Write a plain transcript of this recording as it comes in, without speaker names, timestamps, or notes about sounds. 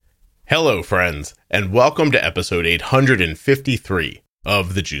Hello, friends, and welcome to episode 853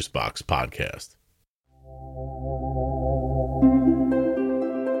 of the Juicebox Podcast.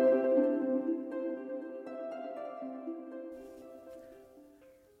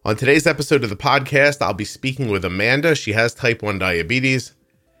 On today's episode of the podcast, I'll be speaking with Amanda. She has type 1 diabetes,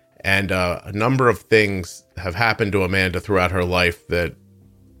 and a number of things have happened to Amanda throughout her life that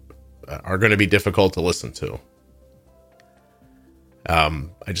are going to be difficult to listen to.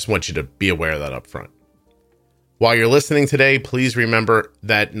 I just want you to be aware of that up front. While you're listening today, please remember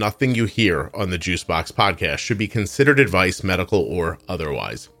that nothing you hear on the Juicebox Podcast should be considered advice, medical or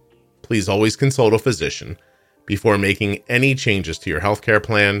otherwise. Please always consult a physician before making any changes to your healthcare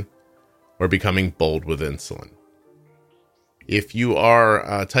plan or becoming bold with insulin. If you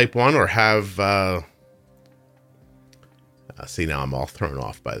are type 1 or have... see, now I'm all thrown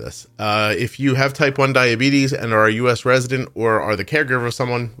off by this. If you have type 1 diabetes and are a U.S. resident or are the caregiver of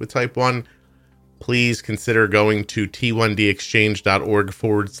someone with type 1, please consider going to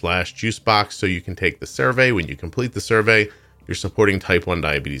t1dexchange.org/juicebox so you can take the survey. When you complete the survey, you're supporting type 1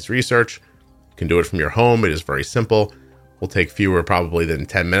 diabetes research. You can do it from your home. It is very simple. Will take fewer probably than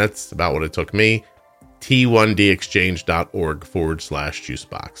 10 minutes, about what it took me.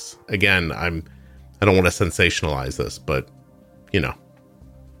 t1dexchange.org/juicebox. Again, I don't want to sensationalize this, but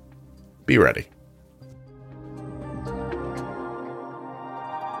be ready.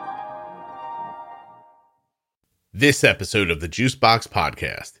 This episode of the Juicebox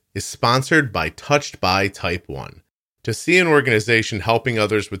Podcast is sponsored by Touched by Type 1. To see an organization helping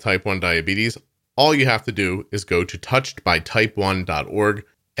others with type 1 diabetes, all you have to do is go to touchedbytype1.org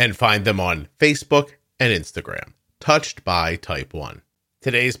and find them on Facebook and Instagram. Touched by Type 1.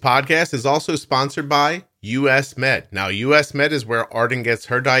 Today's podcast is also sponsored by US Med. Now, US Med is where Arden gets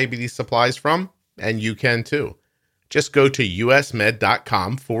her diabetes supplies from, and you can too. Just go to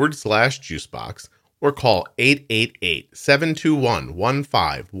usmed.com/juicebox or call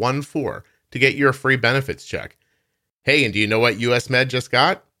 888-721-1514 to get your free benefits check. Hey, and do you know what US Med just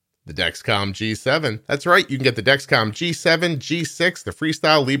got? The Dexcom G7. That's right, you can get the Dexcom G7, G6, the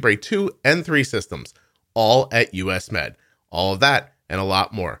Freestyle Libre 2 and 3 systems, all at US Med. All of that and a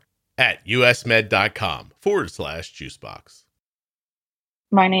lot more at usmed.com/juicebox.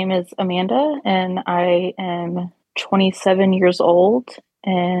 My name is Amanda, and I am 27 years old,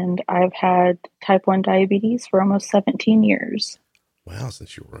 and I've had type 1 diabetes for almost 17 years. Wow,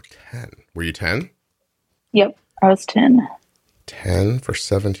 since you were 10. Were you 10? Yep, I was 10. 10 for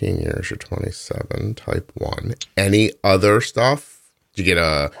 17 years, you're 27, type 1. Any other stuff? Did you get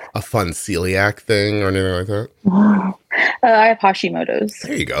a fun celiac thing or anything like that? I have Hashimoto's.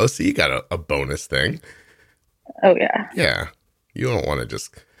 There you go. So you got a bonus thing. Oh, yeah. Yeah. You don't want to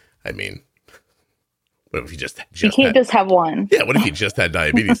just, what if you just you can't just have one. Yeah, what if you just had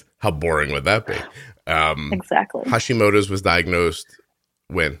diabetes? How boring would that be? Exactly. Hashimoto's was diagnosed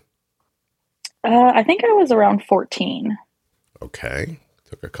when? I think I was around 14. Okay.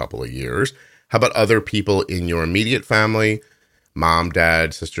 Took a couple of years. How about other people in your immediate family? Mom,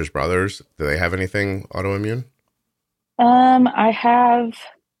 dad, sisters, brothers? Do they have anything autoimmune? I have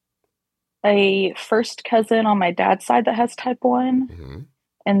a first cousin on my dad's side that has type 1. Mm-hmm.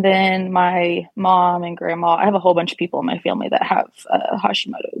 And then my mom and grandma. I have a whole bunch of people in my family that have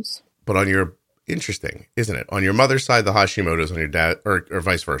Hashimoto's. But interesting, isn't it? On your mother's side, the Hashimoto's, on your dad, or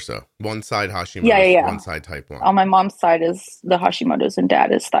vice versa. One side Hashimoto's, yeah. One side type 1. On my mom's side is the Hashimoto's and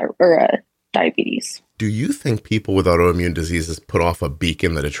dad is diabetes. Do you think people with autoimmune diseases put off a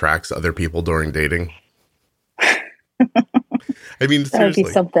beacon that attracts other people during dating? I mean, seriously. That would be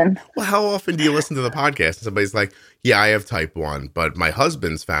something. Well, how often do you listen to the podcast and somebody's like, yeah, I have type 1, but my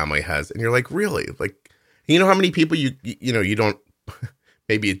husband's family has, and you're like, really? Like, you know how many people you don't,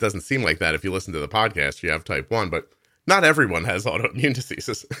 maybe it doesn't seem like that if you listen to the podcast, you have type 1, but not everyone has autoimmune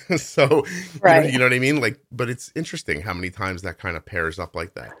diseases. So, right. You know what I mean? Like, but it's interesting how many times that kind of pairs up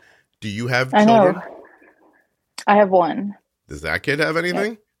like that. Do you have children? I know. I have one. Does that kid have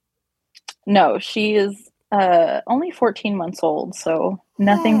anything? No, she is only 14 months old, so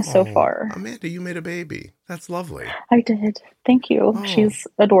nothing so far. Amanda, you made a baby. That's lovely. I did. Thank you. She's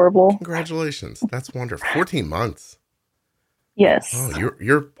adorable. Congratulations. That's wonderful. 14 months. Yes. Oh,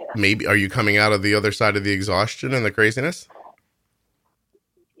 you're maybe, are you coming out of the other side of the exhaustion and the craziness?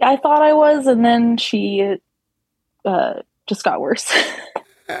 I thought I was, and then she just got worse.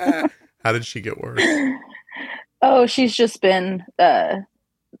 How did she get worse? Oh, she's just been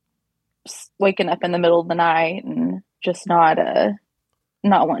waking up in the middle of the night and just not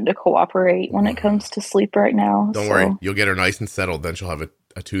wanting to cooperate when it comes to sleep right now. Don't worry. You'll get her nice and settled. Then she'll have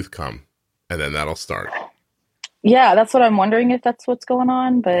a tooth come, and then that'll start. Yeah, that's what I'm wondering if that's what's going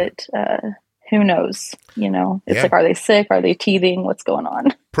on, but who knows? It's Yeah. like, are they sick? Are they teething? What's going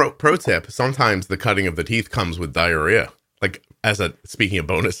on? Pro tip: sometimes the cutting of the teeth comes with diarrhea. Like speaking of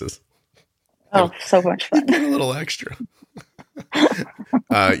bonuses, Oh, so much you fun. get a little extra.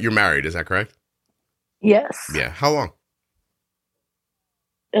 You're married, is that correct? Yes. Yeah. How long?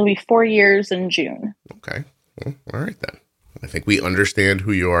 It'll be 4 years in June. Okay. Well, all right then. I think we understand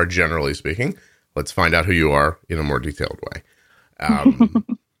who you are, generally speaking. Let's find out who you are in a more detailed way.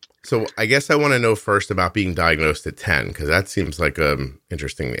 So I guess I want to know first about being diagnosed at 10, because that seems like an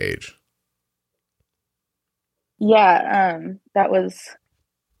interesting age. Yeah, that was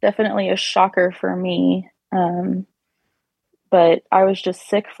definitely a shocker for me. But I was just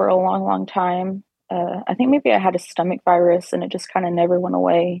sick for a long, long time. I think maybe I had a stomach virus and it just kind of never went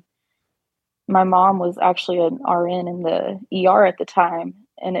away. My mom was actually an RN in the ER at the time,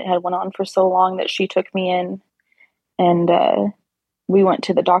 and it had went on for so long that she took me in, and we went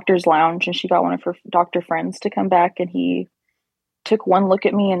to the doctor's lounge, and she got one of her doctor friends to come back, and he took one look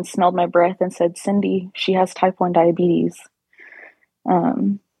at me and smelled my breath and said, "Cindy, she has type 1 diabetes."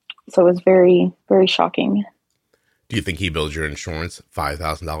 So it was very, very shocking. Do you think he billed your insurance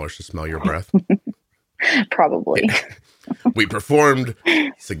 $5,000 to smell your breath? Probably. Yeah. We performed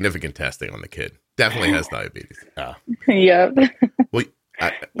significant testing on the kid. Definitely has diabetes. Yep. Well,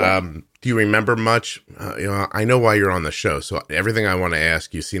 do you remember much? I know why you're on the show, so everything I want to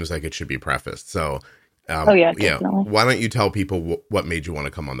ask you seems like it should be prefaced. So, Oh yeah, definitely. Why don't you tell people what made you want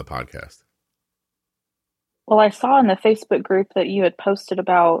to come on the podcast? Well, I saw in the Facebook group that you had posted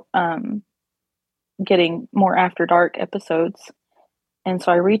about getting more After Dark episodes. And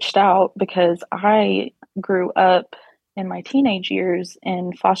so I reached out because I grew up in my teenage years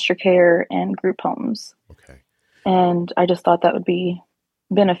in foster care and group homes. Okay. And I just thought that would be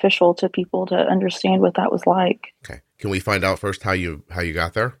beneficial to people to understand what that was like. Okay. Can we find out first how you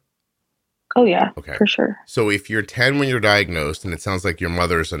got there? Oh yeah, okay. For sure. So if you're 10 when you're diagnosed, and it sounds like your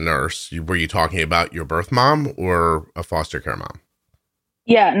mother's a nurse, were you talking about your birth mom or a foster care mom?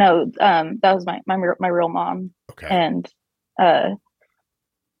 Yeah, no, that was my real mom. Okay. And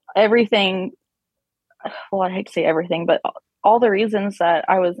everything, well, I hate to say everything, but all the reasons that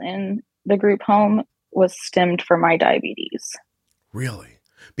I was in the group home was stemmed from my diabetes. Really?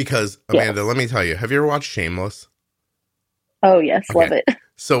 Because, Amanda, Let me tell you, have you ever watched Shameless? Oh, yes. Okay. Love it.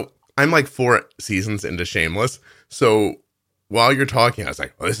 So I'm like 4 seasons into Shameless. So while you're talking, I was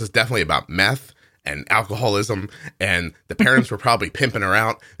like, well, this is definitely about meth and alcoholism, and the parents were probably pimping her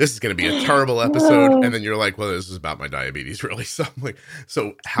out. This is going to be a terrible episode. And then you're like, well, this is about my diabetes, really. So I'm like,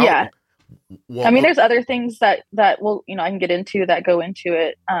 so how? Yeah. Well, I mean, there's other things that will, I can get into that go into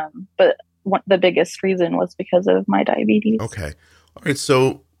it. But the biggest reason was because of my diabetes. Okay. All right.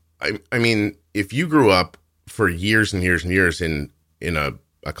 So, I mean, if you grew up for years and years and years in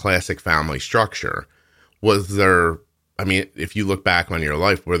a classic family structure, was there, I mean, if you look back on your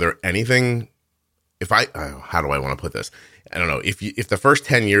life, were there anything, how do I want to put this? I don't know. If the first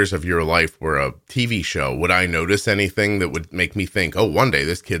 10 years of your life were a TV show, would I notice anything that would make me think, oh, one day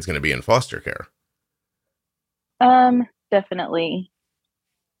this kid's going to be in foster care? Definitely.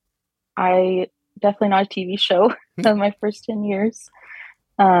 I definitely not a TV show of my first 10 years.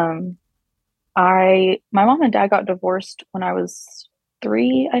 My mom and dad got divorced when I was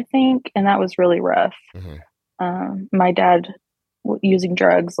 3, I think, and that was really rough. Mm-hmm. My dad using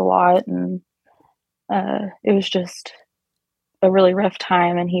drugs a lot, and it was just a really rough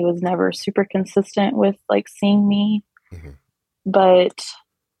time, and he was never super consistent with like seeing me. Mm-hmm. But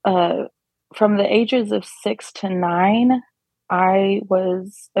from the ages of 6 to 9, I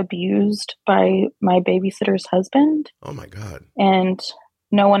was abused by my babysitter's husband. Oh my God. And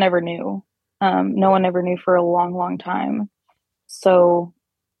no one ever knew. No one ever knew for a long, long time. So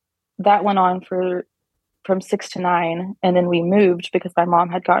that went on from 6 to 9. And then we moved because my mom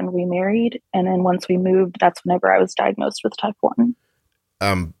had gotten remarried. And then once we moved, that's whenever I was diagnosed with type 1.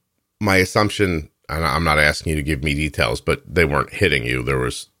 My assumption, and I'm not asking you to give me details, but they weren't hitting you. There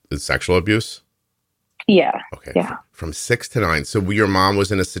was sexual abuse? Yeah. Okay. Yeah. From 6 to 9. So your mom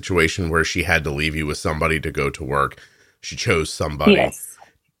was in a situation where she had to leave you with somebody to go to work. She chose somebody. Yes.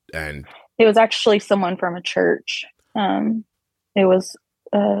 And it was actually someone from a church. It was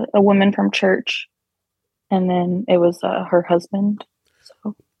a woman from church, and then it was her husband.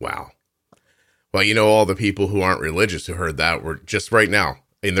 So. Wow. Well, all the people who aren't religious who heard that were just right now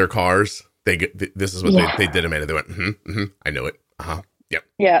in their cars. This is what they did a minute. They went, I know it. Yep.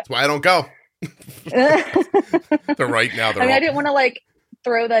 Yeah. That's why I don't go. So right now, I didn't want to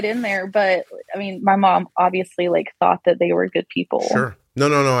throw that in there, but I mean, my mom obviously thought that they were good people. Sure. No.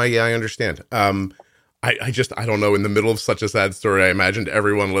 I understand. I don't know. In the middle of such a sad story, I imagined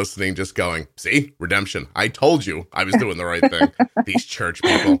everyone listening just going, see, redemption. I told you I was doing the right thing. These church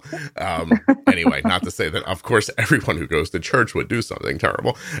people. Anyway, not to say that, of course, everyone who goes to church would do something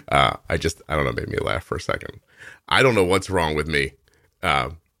terrible. I don't know, made me laugh for a second. I don't know what's wrong with me.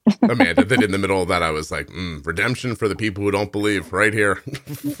 Amanda, that in the middle of that, I was like, redemption for the people who don't believe right here.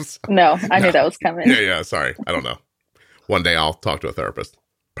 No, I knew that was coming. Yeah. Sorry. I don't know. One day I'll talk to a therapist.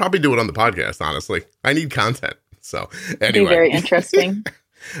 Probably do it on the podcast, honestly. I need content. So anyway. Be very interesting.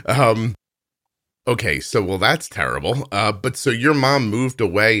 Okay, so well, that's terrible. But so your mom moved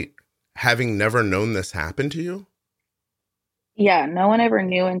away having never known this happened to you? Yeah, no one ever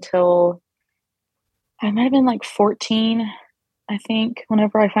knew until I might have been like 14, I think,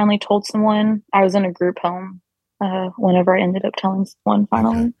 whenever I finally told someone. I was in a group home whenever I ended up telling someone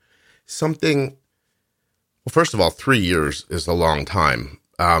finally. Okay. Well, first of all, 3 years is a long time.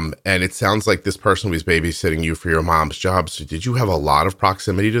 And it sounds like this person was babysitting you for your mom's job. So did you have a lot of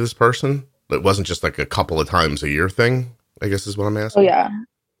proximity to this person? It wasn't just like a couple of times a year thing, I guess is what I'm asking. Oh, yeah.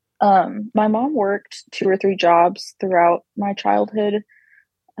 My mom worked 2 or 3 jobs throughout my childhood.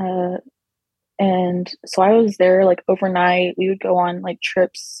 And so I was there like overnight. We would go on like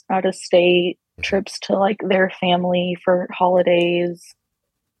trips out of state, trips to like their family for holidays.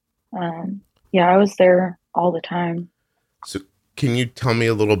 Yeah, I was there all the time. So can you tell me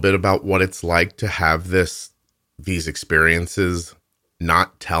a little bit about what it's like to have these experiences,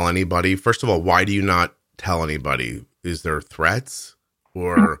 not tell anybody? First of all, why do you not tell anybody? Is there threats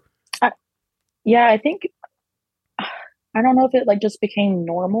or? Yeah, I think, I don't know if it like just became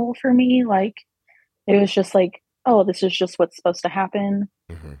normal for me. Like it was just like, oh, this is just what's supposed to happen.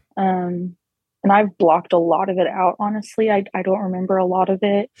 And I've blocked a lot of it out, honestly. I don't remember a lot of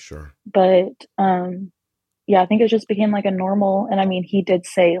it. Sure. But yeah, I think it just became like a normal. And I mean, he did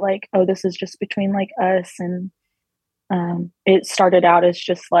say like, oh, this is just between like us. And it started out as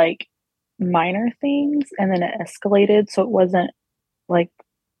just like minor things and then it escalated. So it wasn't like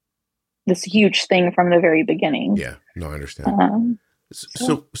this huge thing from the very beginning. Yeah, no, I understand.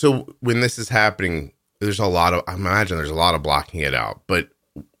 So when this is happening, I imagine there's a lot of blocking it out, but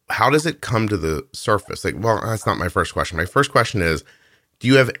how does it come to the surface? Like, well, that's not my first question. My first question is, do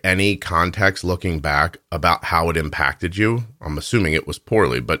you have any context looking back about how it impacted you? I'm assuming it was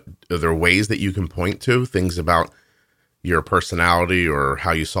poorly, but are there ways that you can point to things about your personality or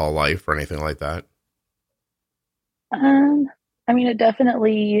how you saw life or anything like that? I mean, it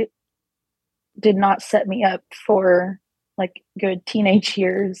definitely did not set me up for like good teenage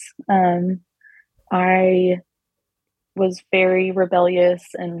years. I was very rebellious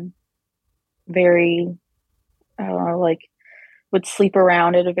and very, I don't know, like would sleep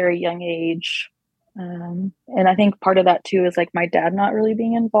around at a very young age. And I think part of that too is like my dad not really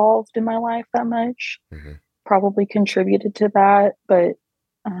being involved in my life that much probably contributed to that. But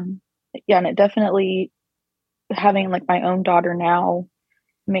yeah, and it definitely, having like my own daughter now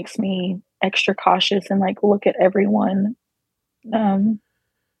makes me extra cautious and like look at everyone. You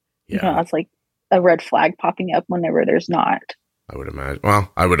know, it's like a red flag popping up whenever there's not. I would imagine. Well,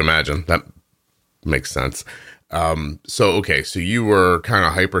 I would imagine that makes sense. So you were kind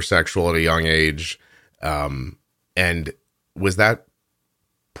of hypersexual at a young age. And was that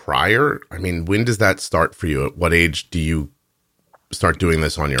prior? I mean, when does that start for you? At what age do you start doing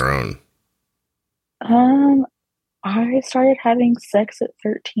this on your own? I started having sex at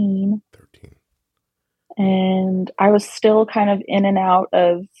 13. And I was still kind of in and out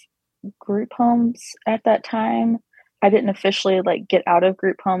of group homes at that time. I didn't officially like get out of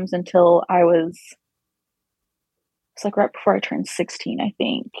group homes until it's like right before I turned 16, I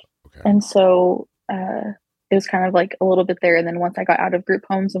think. Okay. And so it was kind of like a little bit there. And then once I got out of group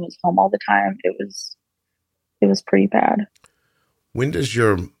homes and was home all the time, it was pretty bad. When does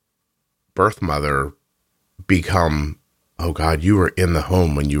your birth mother become, oh God, you were in the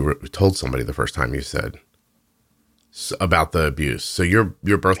home when you told somebody the first time you said about the abuse? So your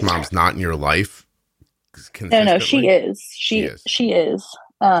birth mom's not in your life consistently? No, she is. She is.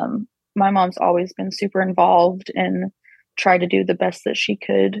 My mom's always been super involved and tried to do the best that she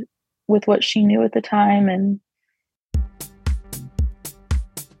could with what she knew at the time. And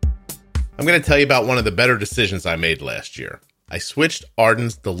I'm going to tell you about one of the better decisions I made last year. I switched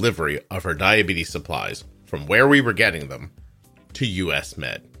Arden's delivery of her diabetes supplies from where we were getting them to US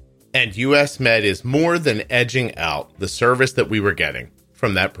Med. And US Med is more than edging out the service that we were getting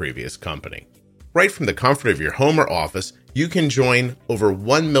from that previous company. Right from the comfort of your home or office, you can join over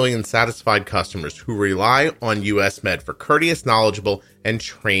 1 million satisfied customers who rely on US Med for courteous, knowledgeable, and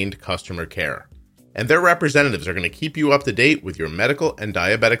trained customer care. And their representatives are going to keep you up to date with your medical and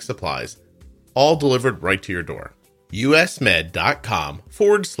diabetic supplies all delivered right to your door.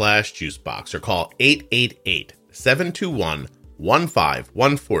 usmed.com/juicebox or call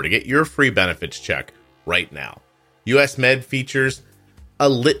 888-721-1514 to get your free benefits check right now. US Med features a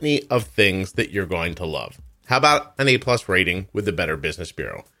litany of things that you're going to love. How about an A+ rating with the Better Business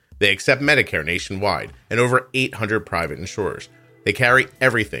Bureau? They accept Medicare nationwide and over 800 private insurers. They carry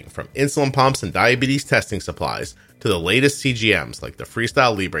everything from insulin pumps and diabetes testing supplies to the latest CGMs like the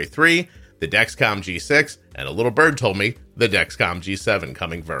Freestyle Libre 3, the Dexcom G6, and a little bird told me the Dexcom G7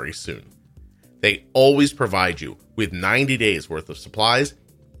 coming very soon. They always provide you with 90 days worth of supplies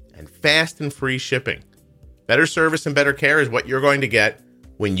and fast and free shipping. Better service and better care is what you're going to get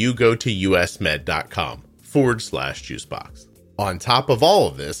when you go to usmed.com/juicebox. On top of all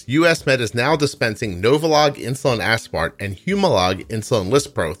of this, US Med is now dispensing Novolog Insulin Aspart and Humalog Insulin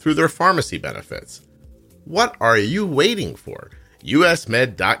Lispro through their pharmacy benefits. What are you waiting for?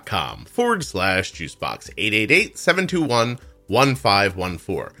 usmed.com/juicebox,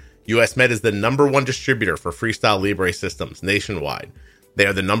 888-721-1514. US Med is the #1 distributor for Freestyle Libre systems nationwide. They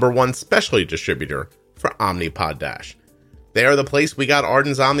are the #1 specialty distributor for Omnipod Dash. They are the place we got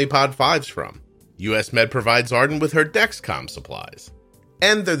Arden's Omnipod 5s from. US Med provides Arden with her Dexcom supplies.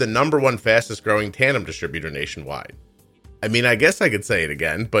 And they're the #1 fastest growing Tandem distributor nationwide. I mean, I guess I could say it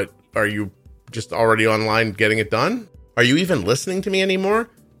again, but are you just already online getting it done? Are you even listening to me anymore?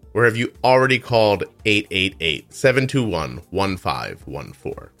 Or have you already called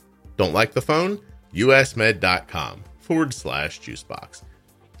 888-721-1514? Don't like the phone? usmed.com/juicebox.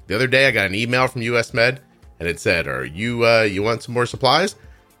 The other day I got an email from US Med and it said, you want some more supplies?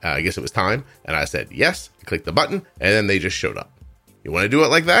 I guess it was time. And I said, yes. I clicked the button and then they just showed up. You want to do it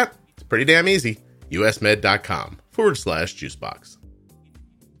like that? It's pretty damn easy. usmed.com/juicebox.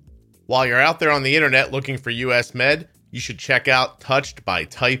 While you're out there on the internet looking for US Med, you should check out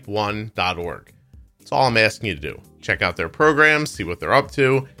touchedbytype1.org. That's all I'm asking you to do. Check out their programs, see what they're up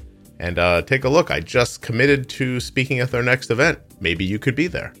to, and take a look. I just committed to speaking at their next event. Maybe you could be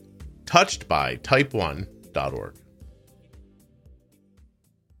there. touchedbytype1.org.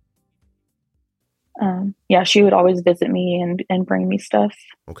 Yeah, she would always visit me and bring me stuff.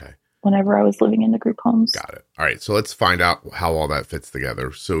 Okay. Whenever I was living in the group homes. Got it. All right. So let's find out how all that fits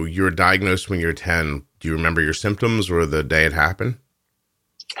together. So you were diagnosed when you were 10. Do you remember your symptoms or the day it happened?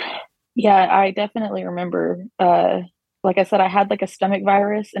 Yeah, I definitely remember. Like I said, I had like a stomach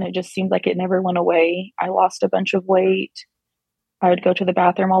virus and it just seemed like it never went away. I lost a bunch of weight. I would go to the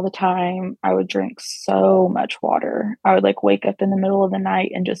bathroom all the time. I would drink so much water. I would like wake up in the middle of the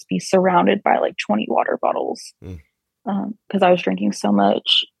night and just be surrounded by like 20 water bottles because I was drinking so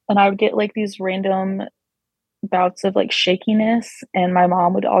much. And I would get like these random bouts of like shakiness. And my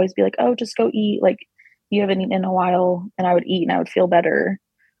mom would always be like, oh, just go eat. Like you haven't eaten in a while. And I would eat and I would feel better.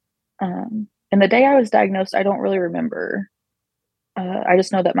 And the day I was diagnosed, I don't really remember. I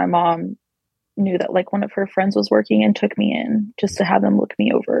just know that my mom knew that like one of her friends was working and took me in just to have them look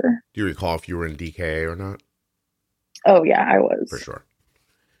me over. Do you recall if you were in DKA or not? Oh yeah, I was. For sure.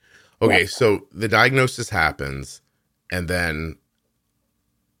 Okay. Yep. So the diagnosis happens and then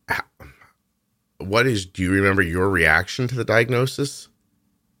do you remember your reaction to the diagnosis?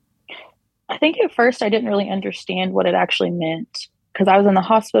 I think at first I didn't really understand what it actually meant because I was in the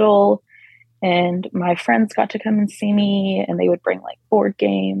hospital and my friends got to come and see me and they would bring like board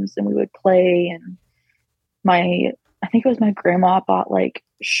games and we would play. And I think it was my grandma bought like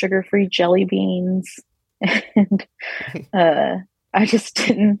sugar-free jelly beans and I just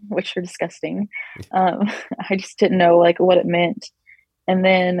didn't, which are disgusting. I just didn't know like what it meant. And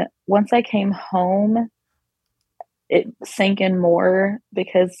then once I came home, it sank in more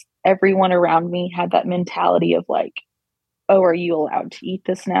because everyone around me had that mentality of like, oh, are you allowed to eat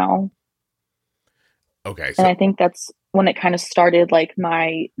this now? Okay. And I think that's when it kind of started like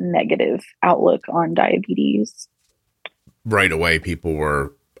my negative outlook on diabetes. Right away, people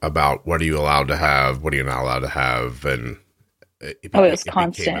were about what are you allowed to have? What are you not allowed to have? And it was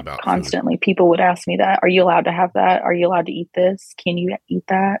constantly. Food. People would ask me that. Are you allowed to have that? Are you allowed to eat this? Can you eat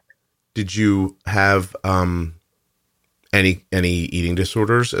that? Did you have any eating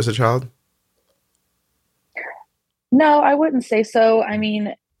disorders as a child? No, I wouldn't say so. I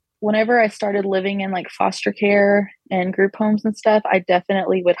mean, whenever I started living in like foster care and group homes and stuff, I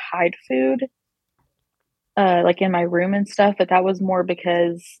definitely would hide food, like in my room and stuff. But that was more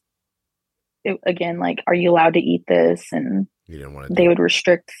because, again, like, are you allowed to eat this? And you didn't want to. They would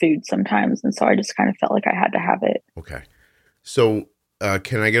restrict food sometimes, and so I just kind of felt like I had to have it. Okay, so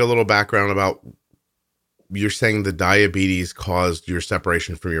can I get a little background about? You're saying the diabetes caused your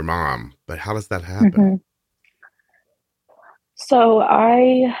separation from your mom, but how does that happen? Mm-hmm. So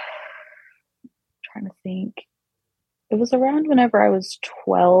trying to think. It was around whenever I was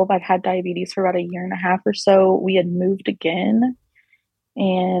 12. I'd had diabetes for about a year and a half or so. We had moved again,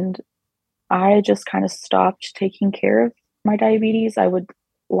 and I just kind of stopped taking care of my diabetes. I would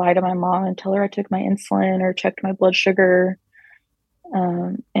lie to my mom and tell her I took my insulin or checked my blood sugar.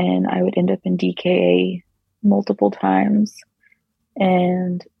 And I would end up in DKA multiple times.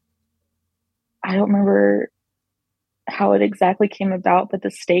 And I don't remember how it exactly came about, but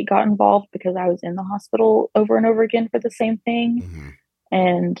the state got involved because I was in the hospital over and over again for the same thing. Mm-hmm.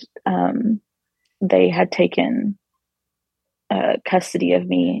 And they had taken custody of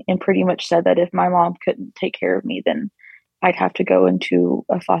me and pretty much said that if my mom couldn't take care of me, then I'd have to go into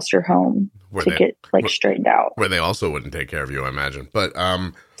a foster home get like straightened out. Where they also wouldn't take care of you, I imagine. But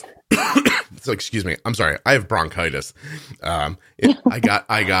so excuse me, I'm sorry, I have bronchitis. I got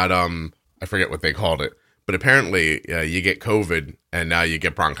I forget what they called it, but apparently you get COVID and now you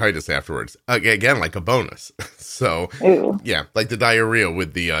get bronchitis afterwards. Again, like a bonus. So Ew. yeah, like the diarrhea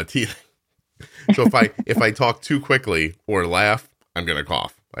with the teeth. So if I talk too quickly or laugh, I'm gonna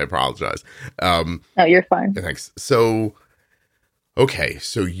cough. I apologize. No, you're fine. Thanks. So, okay,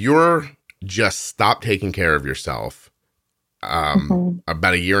 so you're just stopped taking care of yourself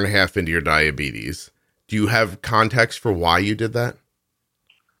about a year and a half into your diabetes. Do you have context for why you did that?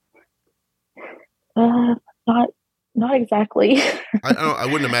 Not exactly. I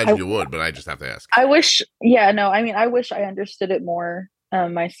wouldn't imagine you would, but I just have to ask. I wish, yeah, no, I mean, I wish I understood it more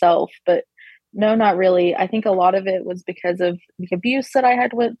myself, but no, not really. I think a lot of it was because of the abuse that I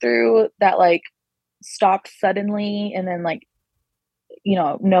had went through that like stopped suddenly, and then like, you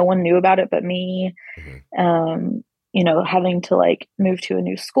know, no one knew about it but me. Mm-hmm. You know, having to like move to a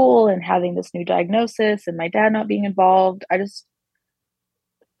new school and having this new diagnosis and my dad not being involved.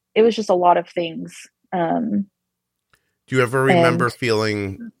 It was just a lot of things. Do you ever remember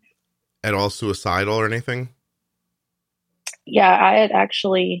feeling at all suicidal or anything? Yeah, I had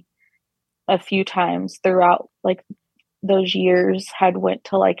actually a few times throughout like those years had went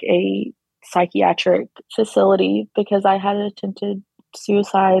to like a psychiatric facility because I had attempted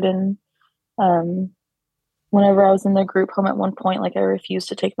suicide. And whenever I was in the group home at one point, like I refused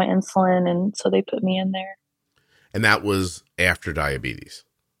to take my insulin, and so they put me in there. And that was after diabetes?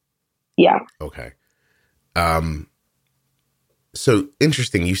 Yeah. Okay. So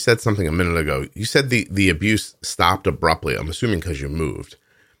interesting. You said something a minute ago. You said the abuse stopped abruptly. I'm assuming because you moved,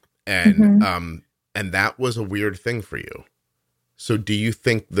 and and that was a weird thing for you. So do you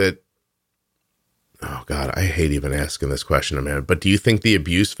think that? Oh God, I hate even asking this question, Amanda. But do you think the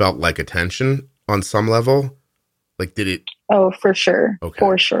abuse felt like attention on some level? Like, did it? Oh, for sure. Okay.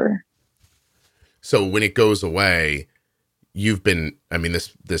 For sure. So when it goes away, you've been, I mean,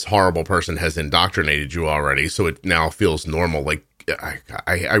 this horrible person has indoctrinated you already, so it now feels normal. Like,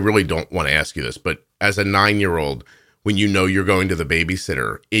 I really don't want to ask you this, but as a 9-year-old, when you know you're going to the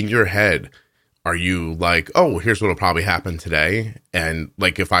babysitter, in your head, are you like, oh, here's what'll probably happen today? And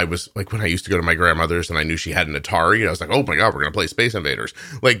like, if I was like, when I used to go to my grandmother's and I knew she had an Atari, I was like, oh my God, we're going to play Space Invaders.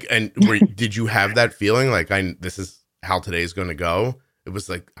 Like, and did you have that feeling? Like, this is how today's going to go. It was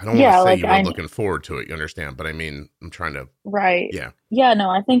like, I don't want to say like you were looking forward to it, you understand? But I mean, I'm trying to. Right. Yeah. Yeah, no,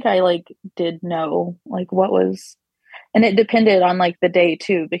 I think I like did know like what was, and it depended on like the day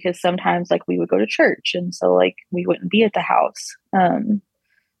too, because sometimes like we would go to church and so like we wouldn't be at the house.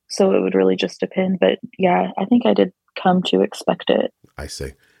 So it would really just depend. But yeah, I think I did come to expect it. I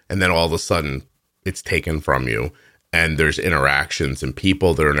see. And then all of a sudden it's taken from you and there's interactions and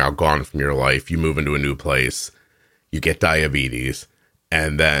people that are now gone from your life. You move into a new place, you get diabetes.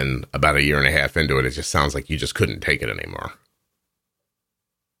 And then about a year and a half into it, it just sounds like you just couldn't take it anymore.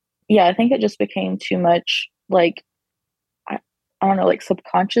 Yeah, I think it just became too much, like, I don't know, like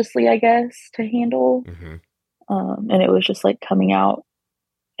subconsciously, I guess, to handle. And it was just like coming out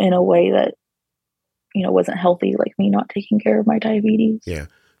in a way that, you know, wasn't healthy, like me not taking care of my diabetes. Yeah.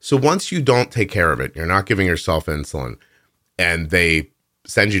 So once you don't take care of it, you're not giving yourself insulin, and they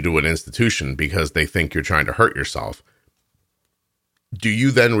send you to an institution because they think you're trying to hurt yourself. Do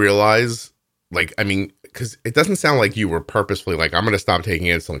you then realize, like, I mean, because it doesn't sound like you were purposefully like, I'm going to stop taking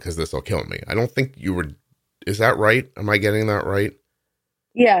insulin because this will kill me. I don't think you were. Is that right? Am I getting that right?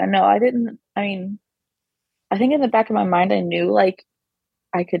 Yeah, no, I didn't. I mean, I think in the back of my mind, I knew like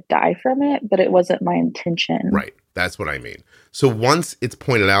I could die from it, but it wasn't my intention. Right. That's what I mean. So once it's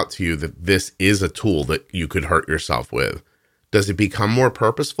pointed out to you that this is a tool that you could hurt yourself with, does it become more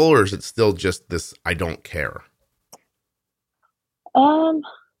purposeful, or is it still just this, I don't care?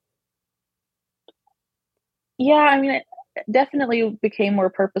 Yeah, I mean, it definitely became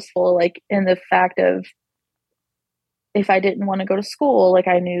more purposeful, like in the fact of if I didn't want to go to school, like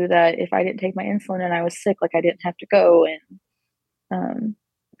I knew that if I didn't take my insulin and I was sick, like I didn't have to go. And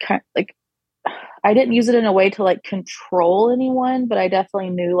like I didn't use it in a way to like control anyone, but I definitely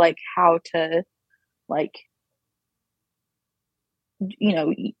knew like how to like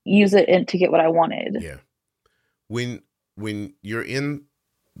use it to get what I wanted. Yeah. When you're in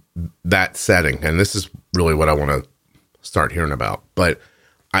that setting, and this is really what I want to start hearing about, but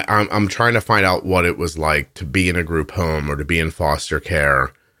I'm trying to find out what it was like to be in a group home or to be in foster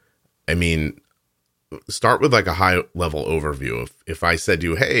care. I mean, start with like a high level overview. If I said to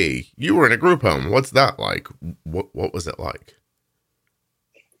you, hey, you were in a group home, what's that like? What was it like?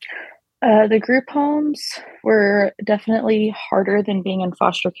 The group homes were definitely harder than being in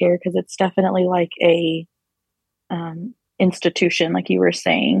foster care because it's definitely like a institution, like you were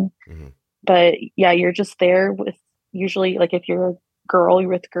saying. Mm-hmm. But yeah, you're just there with usually like if you're a girl, you're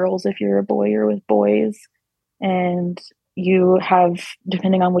with girls. If you're a boy, you're with boys. And you have,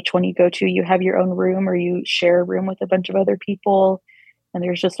 depending on which one you go to, you have your own room or you share a room with a bunch of other people. And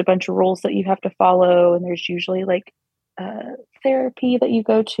there's just a bunch of rules that you have to follow. And there's usually like therapy that you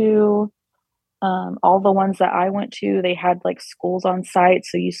go to. All the ones that I went to, they had like schools on site.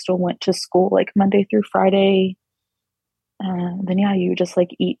 So you still went to school like Monday through Friday. Then yeah, you just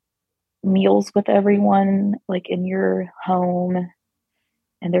like eat meals with everyone like in your home.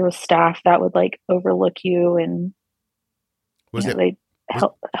 And there was staff that would like overlook you and they'd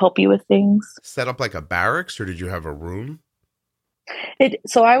help you with things. Set up like a barracks, or did you have a room?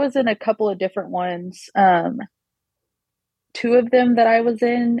 So I was in a couple of different ones. Two of them that I was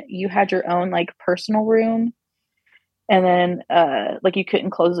in, you had your own like personal room. And then like you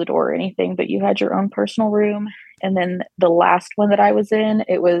couldn't close the door or anything, but you had your own personal room. And then the last one that I was in,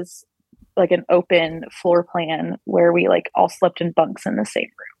 it was like an open floor plan where we like all slept in bunks in the same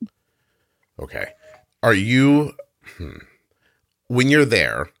room. Okay. Are you, when you're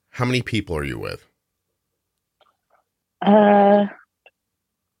there, how many people are you with?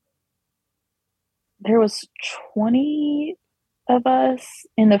 There was 20 of us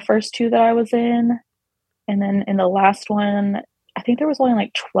in the first two that I was in. And then in the last one, I think there was only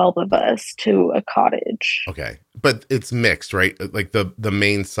like 12 of us to a cottage. Okay. But it's mixed, right? Like the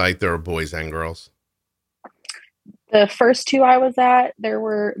main site, there are boys and girls? The first two I was at, there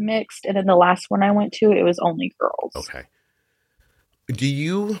were mixed. And then the last one I went to, it was only girls. Okay. Do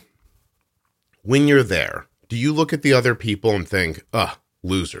you, when you're there, do you look at the other people and think,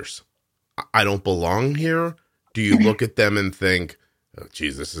 losers, I don't belong here? Do you look at them and think, oh,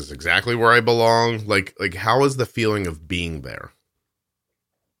 geez, this is exactly where I belong? Like how is the feeling of being there?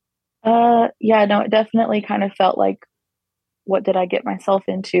 Yeah, no, it definitely kind of felt like, what did I get myself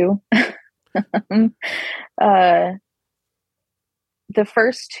into? The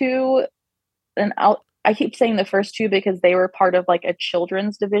first two, and I keep saying the first two because they were part of like a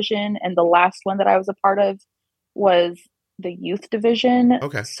children's division, and the last one that I was a part of was the youth division.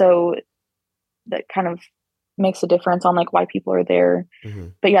 Okay. So that kind of makes a difference on like why people are there. Mm-hmm.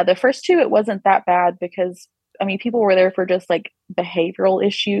 But yeah, the first two, it wasn't that bad because I mean, people were there for just like behavioral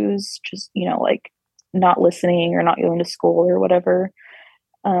issues, just, like not listening or not going to school or whatever.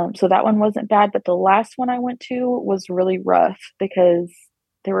 So that one wasn't bad. But the last one I went to was really rough because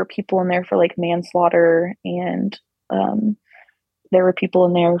there were people in there for like manslaughter, and there were people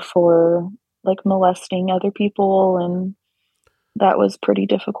in there for like molesting other people. And that was pretty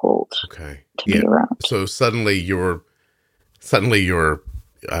difficult to be around. So suddenly you're,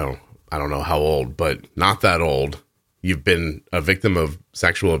 I don't know how old, but not that old. You've been a victim of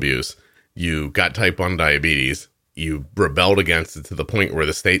sexual abuse. You got type 1 diabetes. You rebelled against it to the point where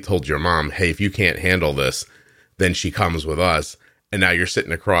the state told your mom, hey, if you can't handle this, then she comes with us. And now you're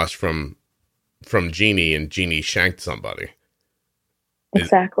sitting across from Jeannie, and Jeannie shanked somebody.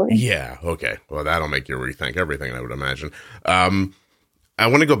 Exactly. Yeah. Okay. Well, that'll make you rethink everything, I would imagine. I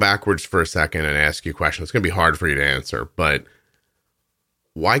want to go backwards for a second and ask you a question. It's going to be hard for you to answer, but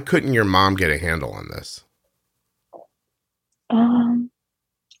why couldn't your mom get a handle on this?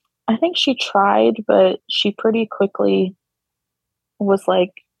 I think she tried, but she pretty quickly was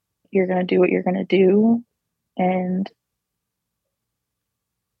like, you're going to do what you're going to do. And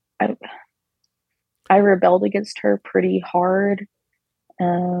I rebelled against her pretty hard.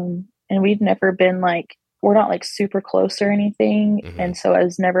 And we've never been like, we're not like super close or anything. Mm-hmm. And so I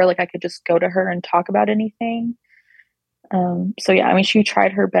was never like, I could just go to her and talk about anything. So yeah, I mean, she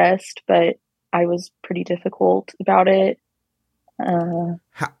tried her best, but I was pretty difficult about it.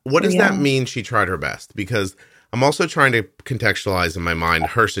 What does that mean, she tried her best? Because I'm also trying to contextualize in my mind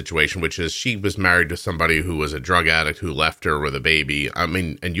her situation, which is she was married to somebody who was a drug addict who left her with a baby. I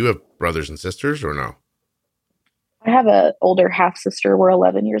mean, and you have brothers and sisters or no? I have a older half sister. We're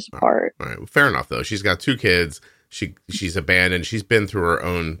 11 years apart. All right. Well, fair enough though. She's got 2 kids. She's abandoned. She's been through her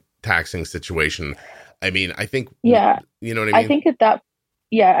own taxing situation. I mean, I think, Yeah. you know what I mean? I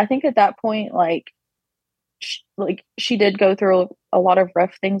think at that point, like she did go through a lot of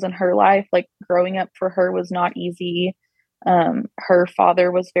rough things in her life. Like growing up for her was not easy. Her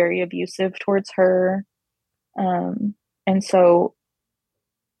father was very abusive towards her. And so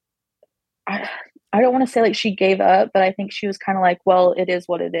I don't want to say like she gave up, but I think she was kind of like, well, it is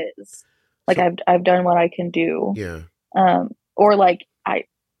what it is. Like So, I've done what I can do. yeah. Or like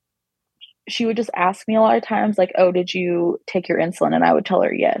she would just ask me a lot of times, like, oh, did you take your insulin? And I would tell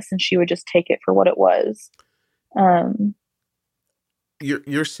her yes. And she would just take it for what it was.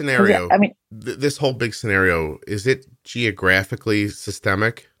 Your scenario, yeah, I mean, this whole big scenario, is it geographically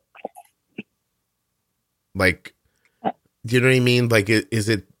systemic? Like, do you know what I mean? Like, is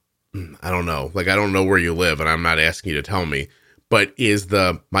it, I don't know. Like, I don't know where you live, and I'm not asking you to tell me, but is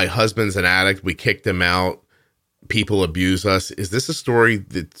my husband's an addict, we kicked him out, people abuse us? Is this a story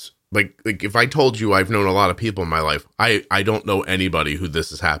that's, like if I told you I've known a lot of people in my life, I don't know anybody who this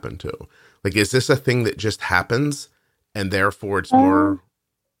has happened to. Like, is this a thing that just happens, and therefore it's more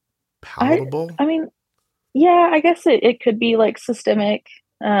palatable? I mean, yeah, I guess it could be like systemic.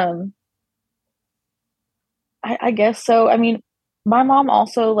 I guess so. I mean, my mom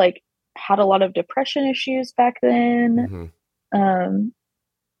also like had a lot of depression issues back then. Mm-hmm.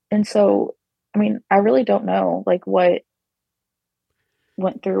 And so, I mean, I really don't know like what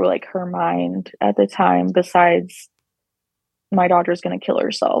went through like her mind at the time besides my daughter's going to kill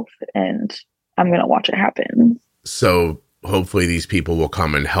herself and I'm going to watch it happen. So hopefully these people will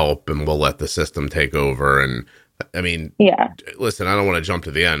come and help, and we'll let the system take over. And I mean, yeah, listen, I don't want to jump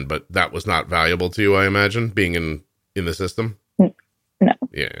to the end, but that was not valuable to you, I imagine, being in the system. No,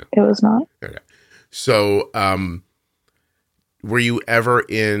 yeah, it was not. Okay. So, were you ever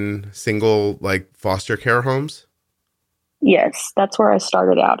in single, like, foster care homes? Yes, that's where I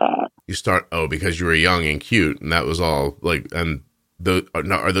started out at. Because you were young and cute, and that was all, like, and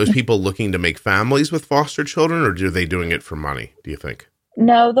are those people looking to make families with foster children, or are they doing it for money, do you think?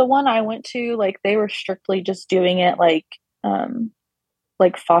 No, the one I went to, like, they were strictly just doing it like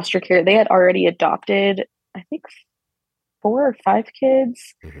foster care. They had already adopted, I think, 4 or 5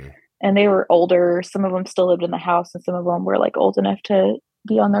 kids, mm-hmm. and they were older. Some of them still lived in the house, and some of them were like old enough to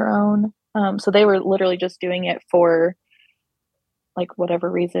be on their own. So they were literally just doing it for like whatever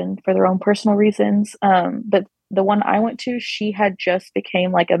reason, for their own personal reasons. But the one I went to, she had just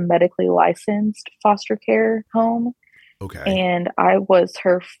became like a medically licensed foster care home. Okay. And I was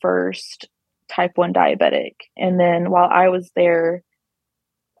her first type 1 diabetic. And then while I was there,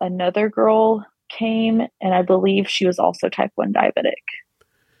 another girl came, and I believe she was also type 1 diabetic.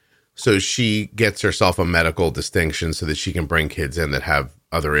 So she gets herself a medical distinction so that she can bring kids in that have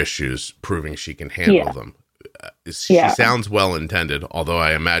other issues, proving she can handle them. She sounds well intended, although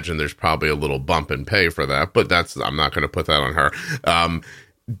I imagine there's probably a little bump in pay for that, but I'm not going to put that on her.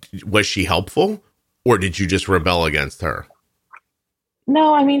 Was she helpful, or did you just rebel against her?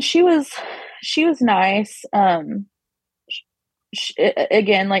 No, I mean, she was nice. Again,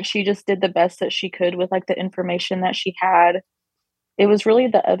 like, she just did the best that she could with like the information that she had. It was really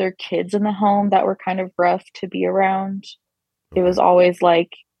the other kids in the home that were kind of rough to be around. It was always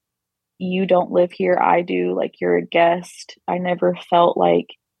like, you don't live here, I do, like, you're a guest. I never felt like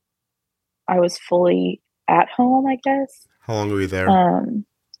I was fully at home, I guess. How long were you there?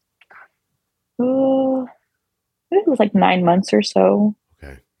 It was like 9 months or so.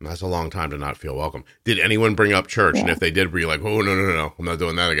 Okay. That's a long time to not feel welcome. Did anyone bring up church? Yeah. And if they did, were you like, oh, no, I'm not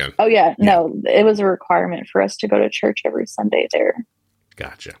doing that again? Oh, yeah. No, it was a requirement for us to go to church every Sunday there.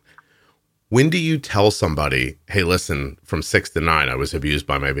 Gotcha. When do you tell somebody, hey, listen, from 6 to 9, I was abused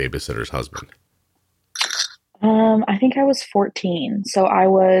by my babysitter's husband? I think I was 14. So I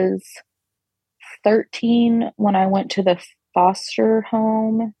was 13 when I went to the foster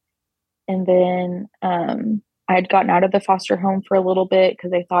home. And then I had gotten out of the foster home for a little bit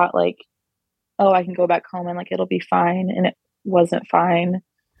because they thought like, oh, I can go back home and like it'll be fine. And it wasn't fine.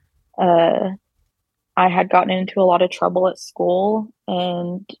 I had gotten into a lot of trouble at school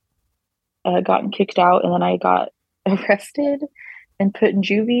and gotten kicked out. And then I got arrested and put in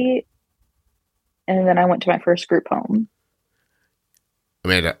juvie. And then I went to my first group home.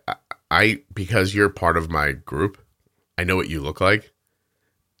 Amanda, because you're part of my group, I know what you look like.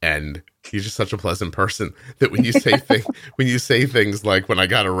 And you're just such a pleasant person that when you say things like when I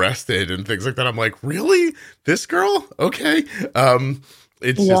got arrested and things like that, I'm like, really? This girl? Okay.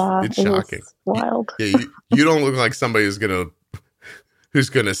 It's shocking. Wild. Yeah, you don't look like somebody who's going to who's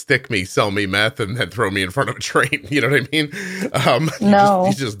going to stick me, sell me meth, and then throw me in front of a train. You know what I mean? No.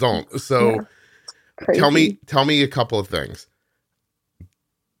 You just don't. So Crazy. tell me a couple of things.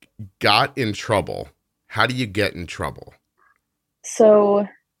 Got in trouble. How do you get in trouble? So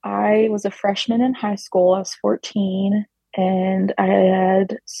I was a freshman in high school. I was 14 and I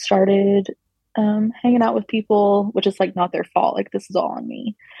had started hanging out with people, which is like not their fault. Like this is all on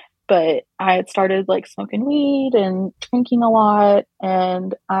me. But I had started like smoking weed and drinking a lot,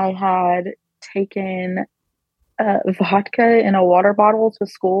 and I had taken vodka in a water bottle to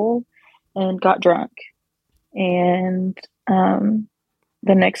school and got drunk. And the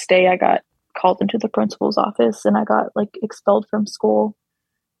next day, I got called into the principal's office, and I got like expelled from school.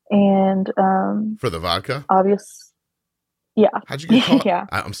 And For the vodka? obvious, yeah, How'd you get caught? yeah.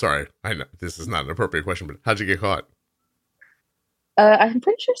 I'm sorry. I know this is not an appropriate question, but how'd you get caught? I'm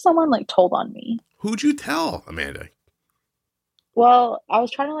pretty sure someone like told on me. Who'd you tell, Amanda? Well, I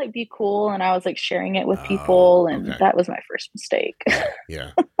was trying to like be cool, and I was like sharing it with people, and okay. that was my first mistake.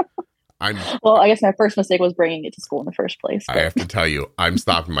 Yeah. Well, I guess my first mistake was bringing it to school in the first place. I have to tell you, I'm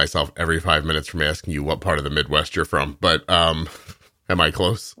stopping myself every 5 minutes from asking you what part of the Midwest you're from. But am I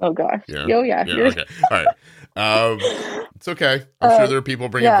close? Oh gosh. Yeah. Oh yeah. Okay. All right. It's okay. I'm sure there are people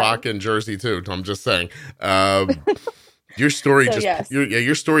bringing vodka in Jersey too. I'm just saying. Your story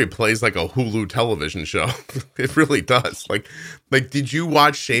your story plays like a Hulu television show. It really does. Like did you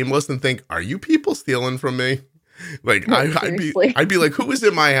watch Shameless and think, are you people stealing from me? Like No, I'd be like, who was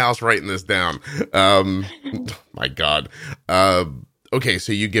in my house writing this down? My God. Okay,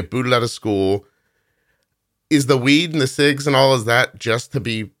 so you get booted out of school. Is the weed and the cigs and all of that just to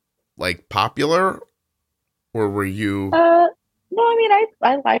be like popular, or were you? No, I mean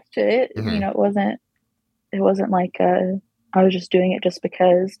I liked it. Mm-hmm. You know, it wasn't like I was just doing it just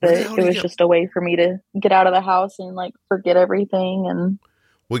because, but it was just a way for me to get out of the house and like forget everything. And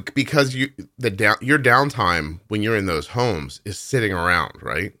well, because your downtime when you're in those homes is sitting around,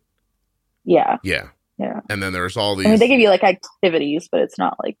 right? Yeah. And then there's all these. I mean, they give you like activities, but it's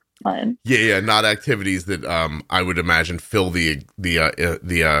not like fun. Yeah, not activities that I would imagine fill the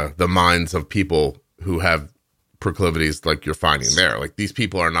minds of people who have proclivities like you're finding there. Like these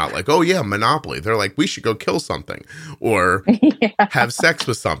people are not like, oh yeah, Monopoly. They're like, we should go kill something or have sex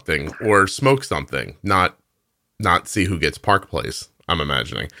with something or smoke something, not see who gets Park Place, I'm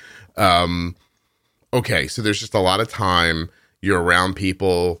imagining. Okay, so there's just a lot of time you're around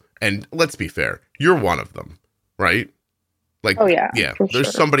people, and let's be fair, you're one of them, right? Like, oh yeah,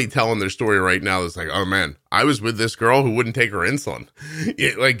 there's somebody telling their story right now that's like, oh man, I was with this girl who wouldn't take her insulin.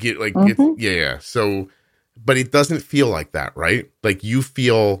 So, but it doesn't feel like that, right? Like you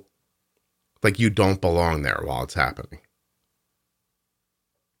feel like you don't belong there while it's happening.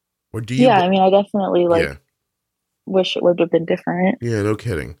 Or do you? Yeah, I mean, I definitely wish it would have been different. Yeah, no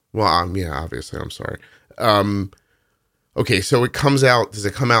kidding. Well, obviously, I'm sorry. Okay, so it comes out. Does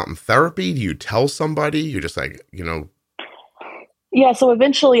it come out in therapy? Do you tell somebody? You're just like, Yeah, so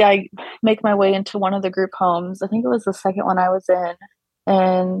eventually I make my way into one of the group homes. I think it was the second one I was in.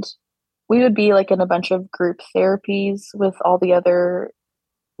 And we would be like in a bunch of group therapies with all the other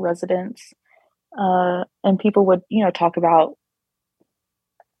residents. And people would, talk about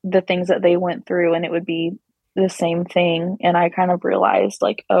the things that they went through, and it would be the same thing. And I kind of realized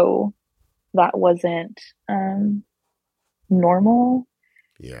like, oh, that wasn't normal.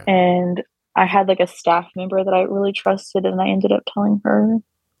 Yeah. And I had like a staff member that I really trusted, and I ended up telling her.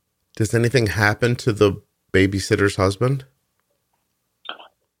 Does anything happen to the babysitter's husband?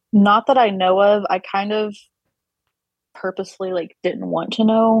 Not that I know of. I kind of purposely like didn't want to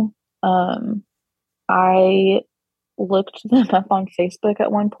know. I looked them up on Facebook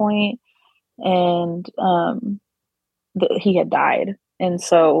at one point, and he had died. And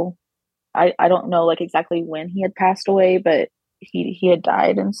so I don't know like exactly when he had passed away, but he had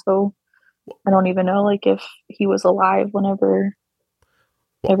died. And so I don't even know like if he was alive whenever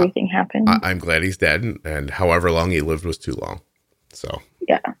everything happened. I'm glad he's dead, and however long he lived was too long. So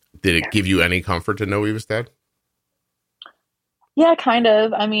yeah. Did it give you any comfort to know he was dead? Yeah, kind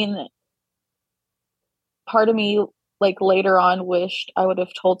of. I mean, part of me like later on wished I would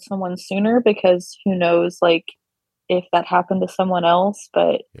have told someone sooner, because who knows like if that happened to someone else.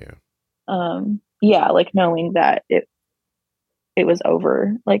 But like knowing that it was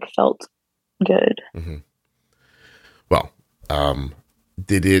over like felt good. Mm-hmm. Well,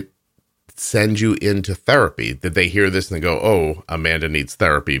 did it send you into therapy? Did they hear this and go, oh, Amanda needs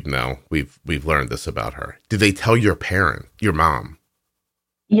therapy now, we've learned this about her? Did they tell your mom?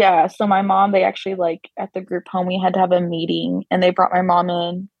 Yeah, so my mom, they actually like at the group home we had to have a meeting, and they brought my mom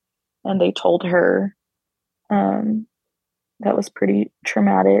in and they told her that was pretty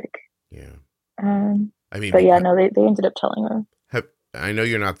traumatic. Yeah. Um, I mean, but yeah, because no, they ended up telling her. I know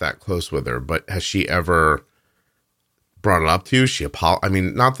you're not that close with her, but has she ever brought it up to you? I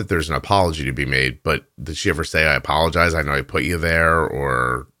mean, not that there's an apology to be made, but did she ever say, I apologize, I know I put you there,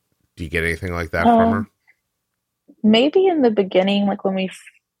 or do you get anything like that from her? Um, Maybe in the beginning, like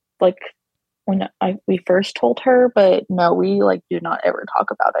like when we first told her, but no, we like do not ever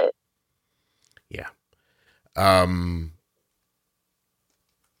talk about it. Yeah. Um,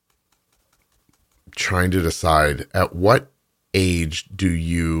 Trying to decide, at what age do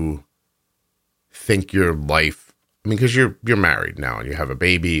you think your life, I mean, because you're married now and you have a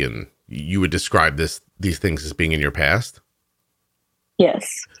baby, and you would describe these things as being in your past.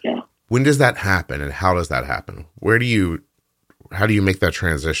 Yes. Yeah. When does that happen, and how does that happen? How do you make that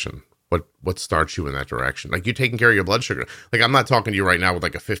transition? What starts you in that direction? Like, you taking care of your blood sugar. Like, I'm not talking to you right now with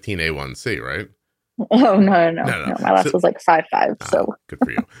like a 15A1C, right? Oh no, no, no, No, no. no. My last So, was like 5'5". So good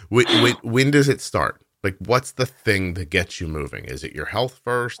for you. When does it start? Like, what's the thing that gets you moving? Is it your health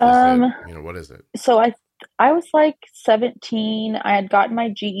first? Is it, um what is it? so I was like 17. I had gotten my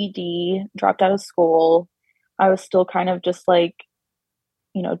GED, dropped out of school. I was still kind of just like,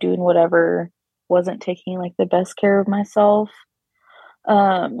 doing whatever, wasn't taking like the best care of myself.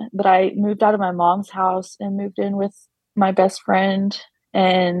 But I moved out of my mom's house and moved in with my best friend,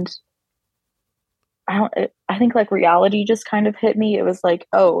 and I think like reality just kind of hit me. It was like,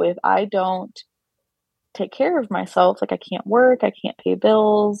 oh, if I don't take care of myself, like I can't work, I can't pay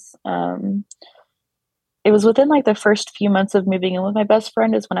bills. It was within like the first few months of moving in with my best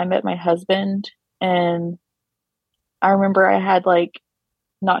friend is when I met my husband, and I remember I had like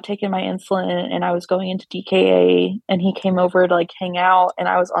not taken my insulin and I was going into DKA, and he came over to like hang out, and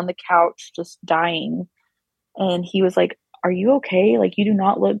I was on the couch just dying, and he was like, "Are you okay? Like you do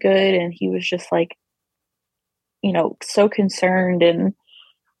not look good." And he was just like, so concerned. And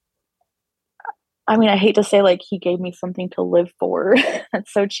I mean, I hate to say like he gave me something to live for.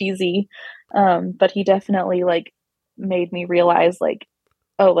 That's so cheesy. But he definitely like made me realize like,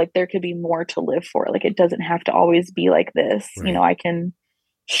 oh, like there could be more to live for. Like it doesn't have to always be like this. Right. I can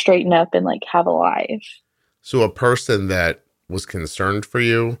straighten up and like have a life. So, a person that was concerned for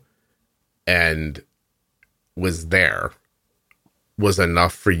you and was there was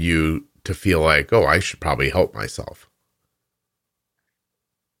enough for you to feel like, oh, I should probably help myself.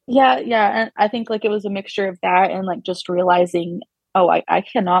 Yeah, yeah. And I think like it was a mixture of that and like just realizing, oh, I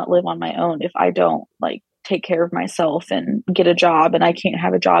cannot live on my own if I don't like take care of myself and get a job. And I can't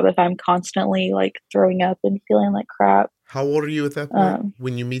have a job if I'm constantly like throwing up and feeling like crap. How old are you at that point Um,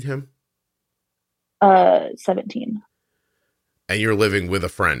 when you meet him? 17. And you're living with a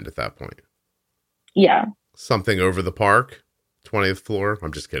friend at that point. Yeah. Something over the park, 20th floor.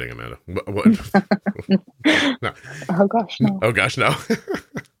 I'm just kidding, Amanda. What? No. Oh gosh, no. Oh gosh, no.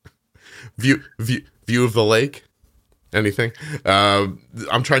 View of the lake. Anything?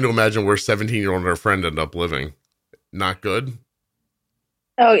 I'm trying to imagine where 17-year-old and her friend end up living. Not good.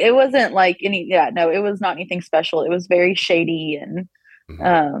 Oh, it wasn't like any, yeah, no, it was not anything special. It was very shady, and Mm-hmm.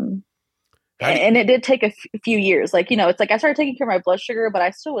 um How do you, and it did take a few years. Like, it's like I started taking care of my blood sugar, but I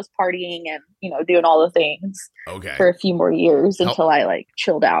still was partying and, doing all the things okay. for a few more years Help until I like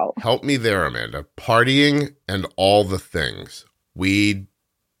chilled out. help me there, Amanda. Partying and all the things. Weed,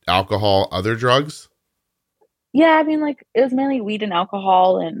 alcohol, other drugs. Yeah, I mean, like it was mainly weed and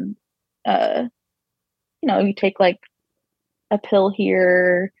alcohol, and uh, you take like a pill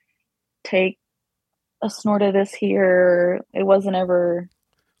here, take a snort of this here. It wasn't ever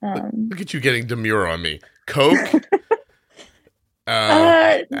um Look at you getting demure on me. Coke,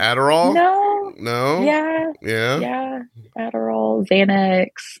 uh Adderall. no. No. Yeah, Yeah. yeah. Adderall, Xanax.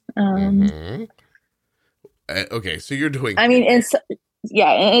 Mm-hmm. Okay, so you're doing. I mean,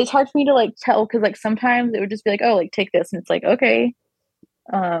 yeah, and it's hard for me to like tell because like sometimes it would just be like, oh, like take this, and it's like, okay,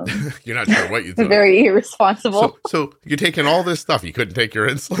 You're not sure what you took. very irresponsible. So you're taking all this stuff. You couldn't take your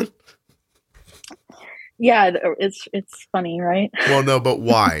insulin. Yeah, it's funny, right? Well, no, but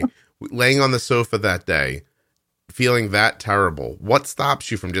why? Laying on the sofa that day, feeling that terrible. What stops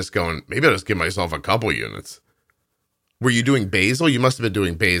you from just going, maybe I'll just give myself a couple units? Were you doing basal? You must have been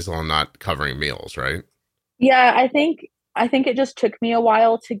doing basal and not covering meals, right? Yeah, I think it just took me a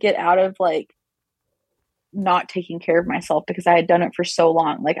while to get out of like not taking care of myself because I had done it for so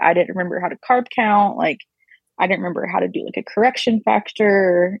long. Like I didn't remember how to carb count, like I didn't remember how to do like a correction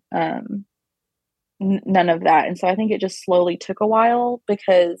factor, none of that. And so I think it just slowly took a while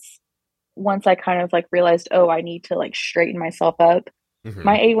because once I kind of like realized, oh, I need to like straighten myself up. Mm-hmm.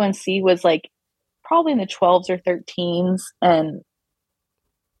 My A1C was like probably in the 12s or 13s, and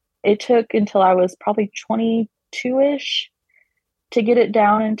it took until I was probably 22ish to get it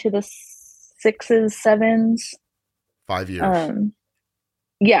down into the sixes, sevens. 5 years.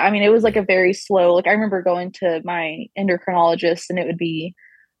 Yeah, I mean, it was like a very slow, like I remember going to my endocrinologist and it would be,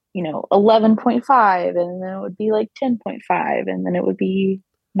 11.5, and then it would be like 10.5, and then it would be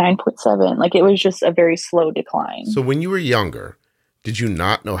 9.7. Like it was just a very slow decline. So when you were younger, did you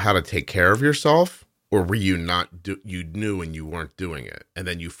not know how to take care of yourself, or were you not, you knew and you weren't doing it and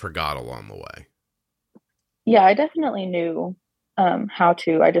then you forgot along the way? Yeah, I definitely knew how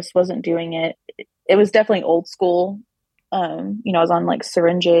to. I just wasn't doing it. It was definitely old school. I was on like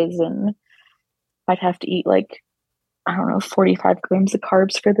syringes, and I'd have to eat like, I don't know, 45 grams of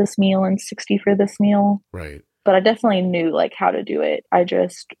carbs for this meal and 60 for this meal. Right. But I definitely knew like how to do it. I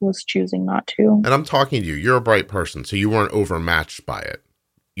just was choosing not to. And I'm talking to you. You're a bright person, so you weren't overmatched by it.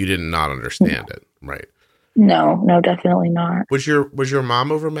 You did not understand it. Right. No, definitely not. Was your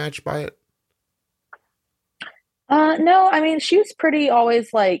mom overmatched by it? No, I mean, she was pretty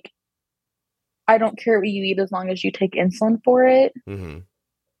always like, I don't care what you eat as long as you take insulin for it. Mm-hmm.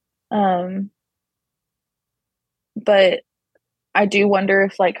 But I do wonder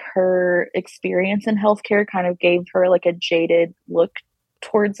if like her experience in healthcare kind of gave her like a jaded look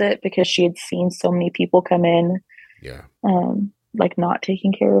towards it, because she had seen so many people come in, Yeah. like not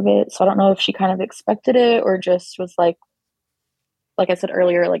taking care of it. So I don't know if she kind of expected it or just was like I said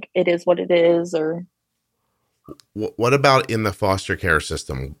earlier, like it is what it is. Or what about in the foster care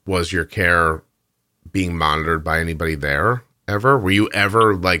system? Was your care being monitored by anybody there ever? Were you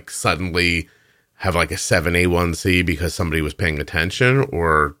ever like suddenly have like a 7A1C because somebody was paying attention,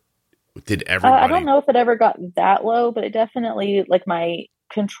 or did everybody? I don't know if it ever got that low, but it definitely, like, my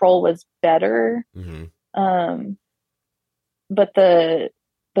control was better. Mm-hmm. But the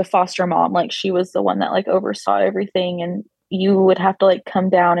foster mom, like, she was the one that like oversaw everything, and you would have to like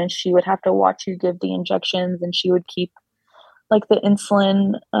come down and she would have to watch you give the injections, and she would keep like the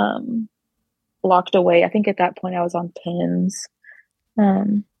insulin locked away. I think at that point I was on pins.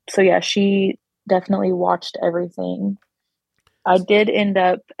 So yeah, she definitely watched everything. I did end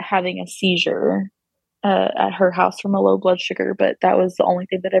up having a seizure at her house from a low blood sugar, but that was the only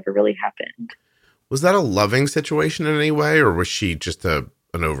thing that ever really happened. Was that a loving situation in any way, or was she just an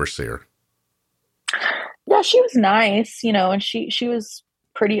overseer? Yeah, she was nice, and she was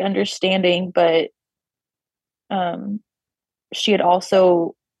pretty understanding, but she had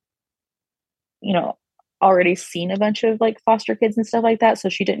also, you know, already seen a bunch of like foster kids and stuff like that, so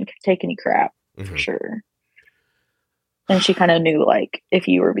she didn't take any crap. Mm-hmm. For sure. And she kind of knew like if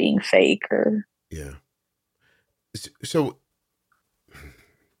you were being fake or. Yeah. So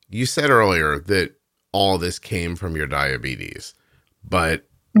you said earlier that all this came from your diabetes, but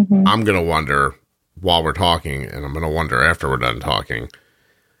mm-hmm. I'm going to wonder while we're talking, and I'm going to wonder after we're done talking,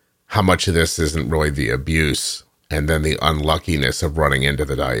 how much of this isn't really the abuse and then the unluckiness of running into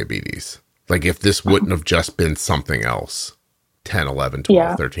the diabetes. Like if this wouldn't have just been something else, 10, 11,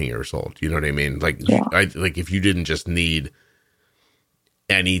 12, 13 years old, you know what I mean? Like, like if you didn't just need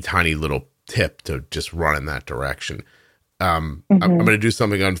any tiny little tip to just run in that direction. Mm-hmm. I'm going to do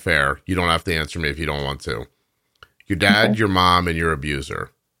something unfair. You don't have to answer me if you don't want to. Your dad, your mom, and your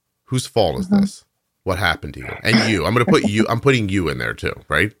abuser. Whose fault is this? What happened to you? And you. I'm going to put you. I'm putting you in there too,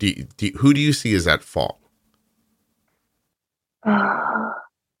 right? Who do you see as at fault?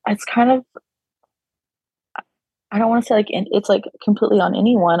 It's kind of. I don't want to say like it's like completely on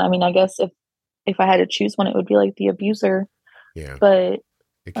anyone. I mean, I guess if I had to choose one, it would be like the abuser. Yeah. But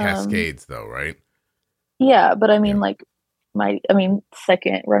it cascades, though, right? Yeah, but I mean, like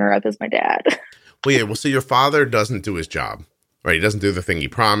second runner up is my dad. Well, yeah. Well, so your father doesn't do his job, right? He doesn't do the thing he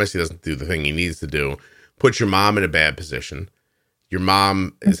promised. He doesn't do the thing he needs to do. Puts your mom in a bad position. Your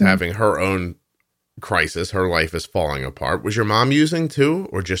mom is having her own crisis. Her life is falling apart. Was your mom using too,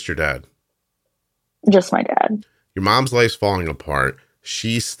 or just your dad? Just my dad. Your mom's life's falling apart.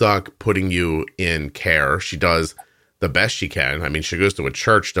 She's stuck putting you in care. She does the best she can. I mean, she goes to a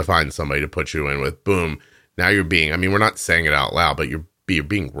church to find somebody to put you in with. Boom. Now you're being, I mean, we're not saying it out loud, but you're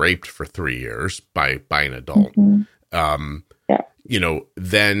being raped for 3 years by an adult. Yeah.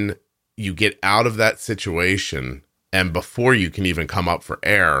 Then you get out of that situation, and before you can even come up for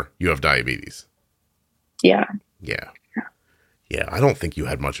air, you have diabetes. Yeah. Yeah. Yeah. I don't think you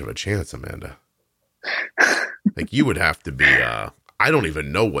had much of a chance, Amanda. Like you would have to be, I don't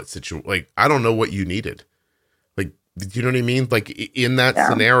even know what I don't know what you needed. Like, do you know what I mean? Like in that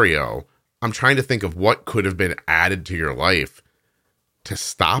scenario, I'm trying to think of what could have been added to your life to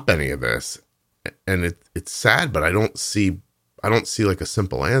stop any of this. And it's sad, but I don't see like a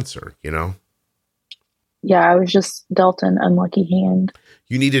simple answer, Yeah, I was just dealt an unlucky hand.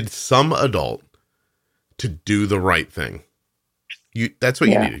 You needed some adult to do the right thing. That's what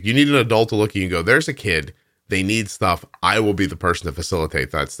you Yeah. needed. You need an adult to look at you and go, there's a kid. They need stuff. I will be the person to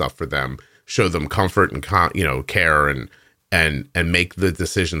facilitate that stuff for them, show them comfort and care and make the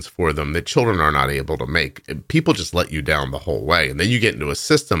decisions for them that children are not able to make. People just let you down the whole way. And then you get into a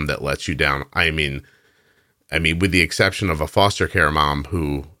system that lets you down. I mean, with the exception of a foster care mom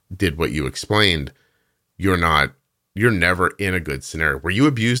who did what you explained, you're never in a good scenario. Were you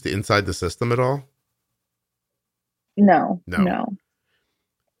abused inside the system at all? No, No. no.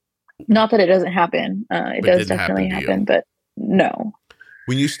 Not that it doesn't happen. It But does didn't happen definitely to happen, you. but no.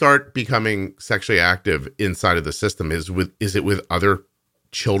 When you start becoming sexually active inside of the system, is it with other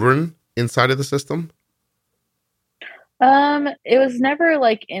children inside of the system? It was never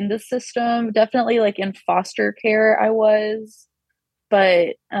like in the system. Definitely like in foster care I was,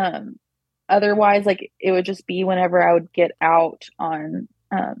 but otherwise like it would just be whenever I would get out on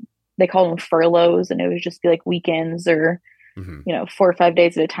they call them furloughs, and it would just be like weekends or Mm-hmm. 4 or 5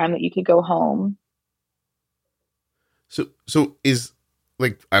 days at a time that you could go home. So is,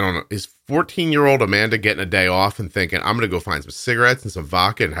 like, I don't know, is 14-year-old Amanda getting a day off and thinking, I'm going to go find some cigarettes and some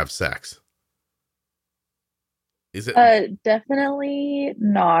vodka and have sex? Is it? Definitely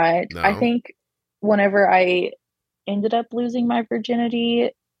not. I No. think whenever I ended up losing my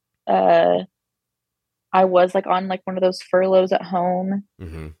virginity, uh, I was like on like one of those furloughs at home,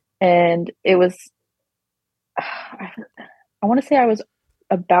 Mm-hmm. and it was, I want to say I was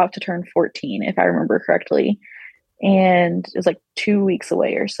about to turn 14, if I remember correctly. And it was like 2 weeks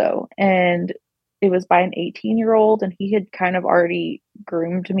away or so. And it was by an 18-year-old, and he had kind of already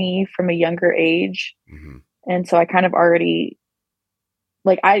groomed me from a younger age. Mm-hmm. And so I kind of already,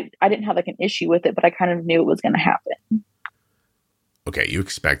 like, I didn't have like an issue with it, but I kind of knew it was going to happen. Okay, you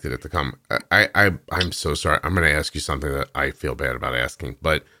expected it to come. I'm so sorry. I'm going to ask you something that I feel bad about asking,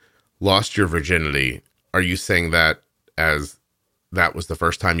 but lost your virginity. Are you saying that as that was the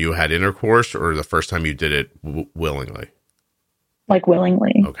first time you had intercourse, or the first time you did it willingly? Like,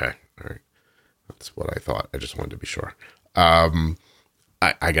 willingly. Okay, all right. That's what I thought. I just wanted to be sure. I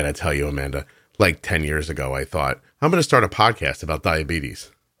got to tell you, Amanda, like 10 years ago, I thought, I'm going to start a podcast about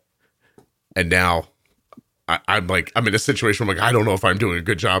diabetes. And now I'm in a situation where I'm like, I don't know if I'm doing a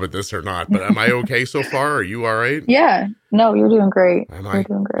good job at this or not, but am I okay so far? Are you all right? Yeah. No, you're doing great. Am You're I?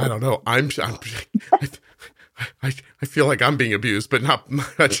 doing great. I don't know. I feel like I'm being abused, but not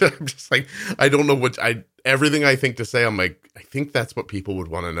much. I'm just like, I don't know everything I think to say. I'm like, I think that's what people would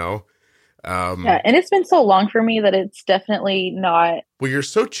want to know. Yeah, and it's been so long for me that it's definitely not. Well, you're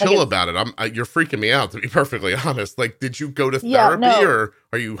so chill like about it. You're freaking me out, to be perfectly honest. Like, did you go to Yeah, therapy, no. or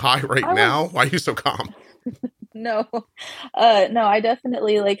are you high right I now? was Why are you so calm? no, no. I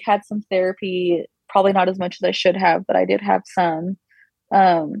definitely like had some therapy. Probably not as much as I should have, but I did have some.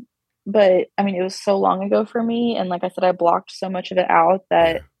 Um, but I mean, it was so long ago for me, and like I said, I blocked so much of it out Yeah.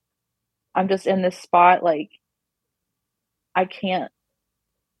 that I'm just in this spot. Like, I can't,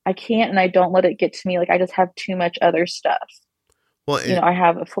 and I don't let it get to me. Like, I just have too much other stuff. Well, I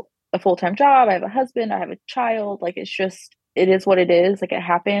have a full-time job. I have a husband. I have a child. Like, it's just, it is what it is. Like, it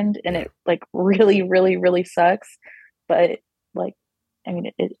happened, and Yeah. it like really, really, really sucks. But like, I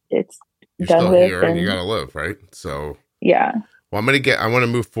mean, it's you're done still with, here and you and got to live, right? So, yeah. well, I want to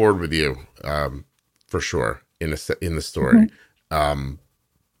move forward with you, for sure in the story. Mm-hmm.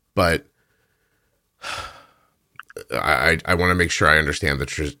 But I want to make sure I understand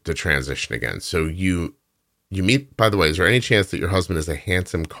the transition again. So you meet, by the way, is there any chance that your husband is a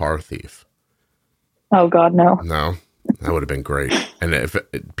handsome car thief? Oh God, no. No, that would have been great. And if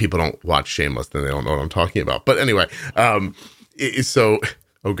people don't watch Shameless, then they don't know what I'm talking about. But anyway, so,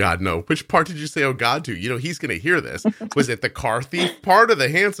 oh God, no. Which part did you say, oh God, to? He's going to hear this. Was it the car thief part or the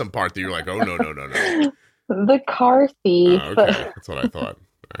handsome part that you're like, oh, no. The car thief. Okay, that's what I thought.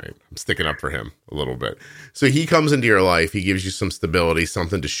 All right, I'm sticking up for him a little bit. So he comes into your life. He gives you some stability,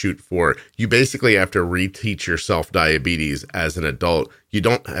 something to shoot for. You basically have to reteach yourself diabetes as an adult. You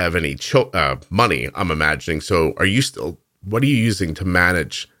don't have any money, I'm imagining. So what are you using to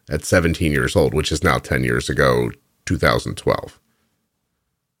manage at 17 years old, which is now 10 years ago, 2012?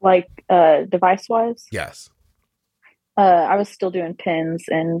 Like, device wise? Yes. I was still doing pins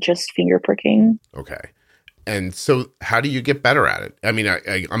and just finger pricking. Okay. And so how do you get better at it? I mean,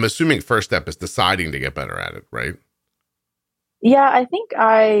 I'm assuming first step is deciding to get better at it, right? Yeah, I think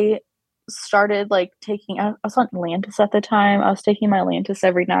I started like I was on Lantus at the time. I was taking my Lantus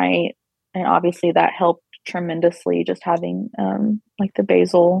every night, and obviously that helped tremendously, just having like the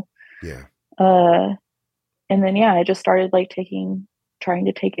basal. Yeah. And then I just started like trying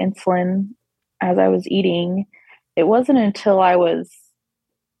to take insulin as I was eating. It wasn't until I was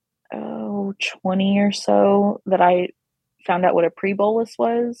 20 or so that I found out what a pre-bolus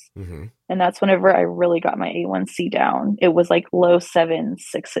was. Mm-hmm. And that's whenever I really got my A1C down. It was like low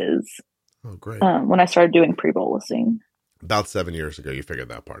 7.6s Oh, great. when I started doing pre-bolusing. About 7 years ago, you figured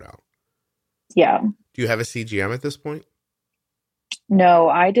that part out. Yeah. Do you have a CGM at this point? No,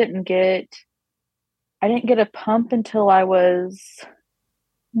 I didn't get a pump until I was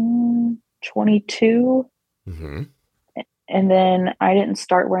 22. Mm-hmm. And then I didn't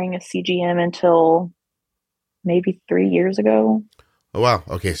start wearing a CGM until maybe 3 years ago. Oh, wow.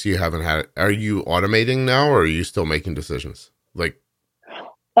 Okay, so you haven't had it. Are you automating now, or are you still making decisions? Like,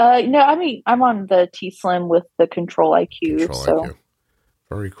 No, I mean, I'm on the T-Slim with the Control IQ. Control so. IQ.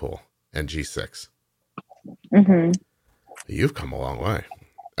 Very cool. And G6. Mm-hmm. You've come a long way.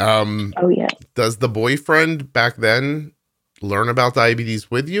 Oh, yeah. Does the boyfriend back then learn about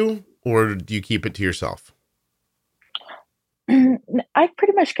diabetes with you, or do you keep it to yourself? I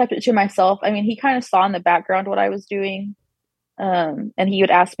pretty much kept it to myself. I mean, he kind of saw in the background what I was doing. And he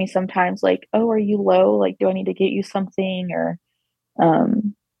would ask me sometimes like, oh, are you low? Like, do I need to get you something? Or,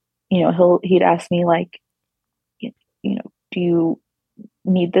 he'd ask me like, do you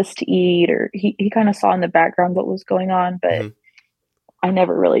need this to eat? Or he kind of saw in the background what was going on, but Mm-hmm. I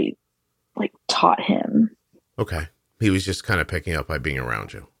never really like taught him. Okay. He was just kind of picking up by being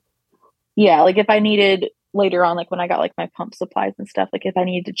around you. Yeah. Like if I needed later on, like when I got like my pump supplies and stuff, like if I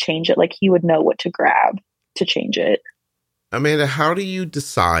needed to change it, like he would know what to grab to change it. Amanda, how do you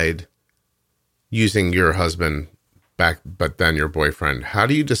decide, using your husband back, but then your boyfriend, how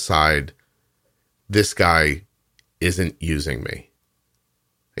do you decide this guy isn't using me?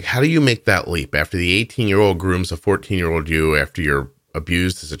 Like, how do you make that leap after the 18-year-old grooms a 14-year-old you, after you're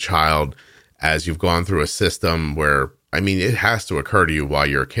abused as a child, as you've gone through a system where, I mean, it has to occur to you while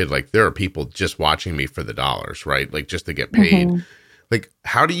you're a kid, like, there are people just watching me for the dollars, right? Like, just to get paid. Mm-hmm. Like,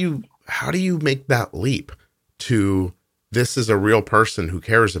 how do you make that leap to, this is a real person who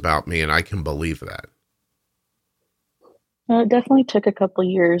cares about me and I can believe that? Well, it definitely took a couple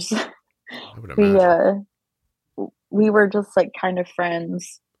years. I would imagine. We were just like kind of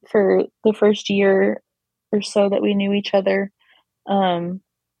friends for the first year or so that we knew each other. But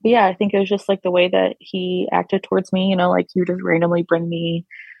yeah, I think it was just like the way that he acted towards me, like he would just randomly bring me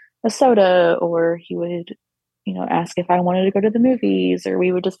a soda, or he would, ask if I wanted to go to the movies, or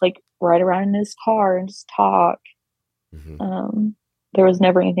we would just like ride around in his car and just talk. Mm-hmm. There was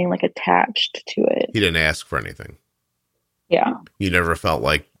never anything like attached to it. He didn't ask for anything. Yeah. You never felt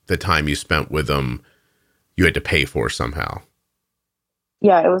like the time you spent with him, you had to pay for somehow.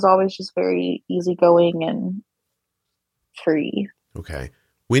 Yeah, it was always just very easygoing and free. Okay.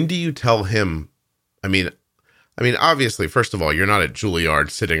 When do you tell him? I mean, obviously, first of all, you're not at Juilliard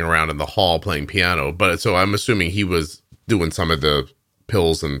sitting around in the hall playing piano, but so I'm assuming he was doing some of the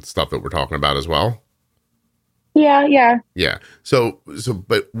pills and stuff that we're talking about as well. Yeah. Yeah. So,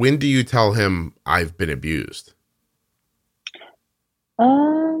 but when do you tell him I've been abused?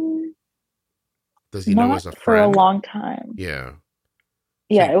 Does he know as a friend? For a long time. Yeah.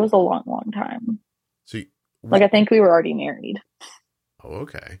 Yeah, So, it was a long, long time. So, like I think we were already married. Oh,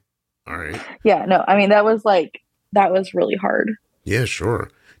 okay. All right. Yeah, no, I mean that was really hard. Yeah, sure.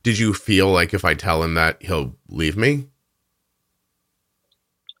 Did you feel like if I tell him that he'll leave me?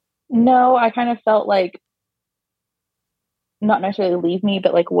 No, I kind of felt like not necessarily leave me,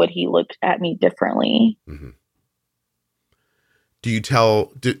 but like would he look at me differently? Mm-hmm. Do you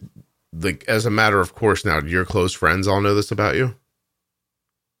like as a matter of course now, do your close friends all know this about you?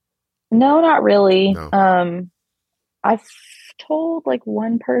 No, not really. No. I've told like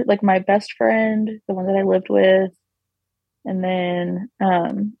one person, like my best friend, the one that I lived with, and then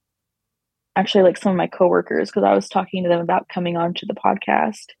actually like some of my coworkers, because I was talking to them about coming on to the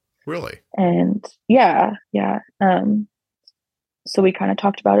podcast. Really? And yeah. So we kind of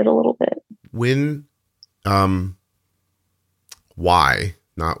talked about it a little bit. When, why,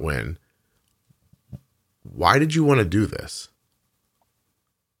 not when, why did you want to do this?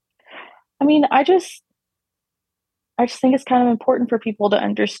 I mean, I just think it's kind of important for people to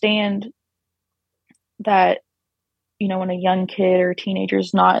understand that, when a young kid or teenager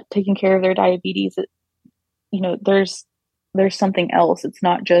is not taking care of their diabetes, there's something else. It's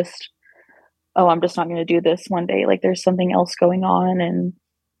not just, oh, I'm just not going to do this one day. Like there's something else going on.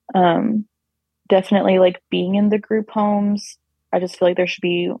 And definitely like being in the group homes, I just feel like there should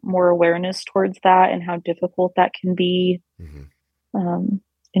be more awareness towards that and how difficult that can be. Mm-hmm.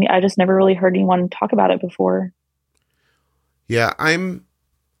 And I just never really heard anyone talk about it before. Yeah, I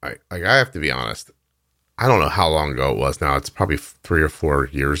have to be honest. I don't know how long ago it was now. It's probably 3 or 4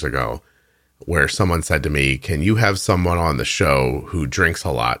 years ago where someone said to me, can you have someone on the show who drinks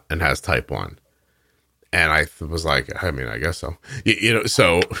a lot and has type 1? And was like, I mean, I guess so.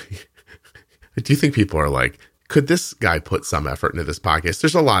 So do you think people are like, could this guy put some effort into this podcast?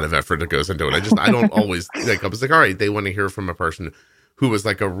 There's a lot of effort that goes into it. I don't always like, I was like, all right, they want to hear from a person who was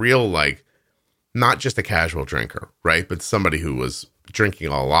like a real, like, not just a casual drinker, right? But somebody who was drinking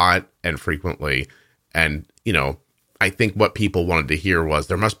a lot and frequently. And, I think what people wanted to hear was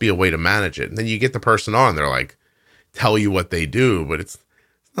there must be a way to manage it. And then you get the person on, they're like, tell you what they do, but it's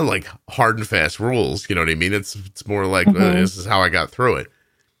not like hard and fast rules. You know what I mean? It's more like, this is how I got through it.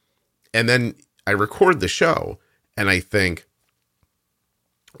 And then I record the show and I think,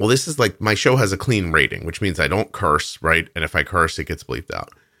 well, this is like, my show has a clean rating, which means I don't curse, right? And if I curse, it gets bleeped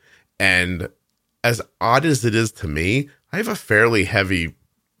out. And as odd as it is to me, I have a fairly heavy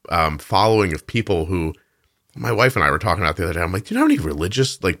following of people who, my wife and I were talking about the other day. I'm like, do you know how many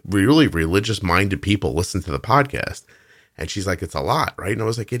religious, like really religious minded people listen to the podcast? And she's like, it's a lot, right? And I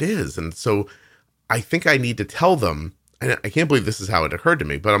was like, it is. And so I think I need to tell them, and I can't believe this is how it occurred to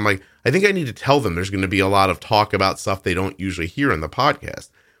me, but I'm like, I think I need to tell them there's going to be a lot of talk about stuff they don't usually hear in the podcast.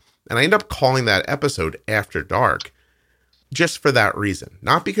 And I end up calling that episode After Dark just for that reason.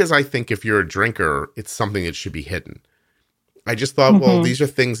 Not because I think if you're a drinker, it's something that should be hidden. I just thought, well, these are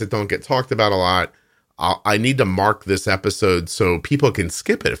things that don't get talked about a lot. I need to mark this episode so people can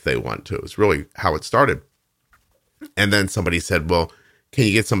skip it if they want to. It's really how it started. And then somebody said, well, can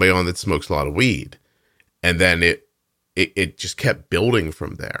you get somebody on that smokes a lot of weed? And then it just kept building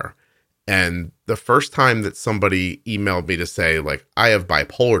from there. And the first time that somebody emailed me to say, like, I have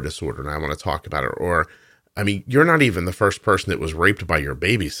bipolar disorder and I want to talk about it, or, I mean, you're not even the first person that was raped by your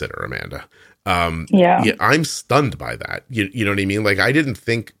babysitter, Amanda. Yeah, I'm stunned by that. You know what I mean? Like, I didn't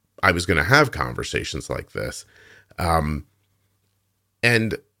think I was going to have conversations like this. And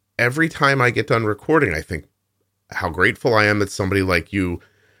every time I get done recording, I think how grateful I am that somebody like you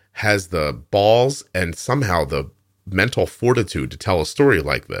has the balls and somehow the mental fortitude to tell a story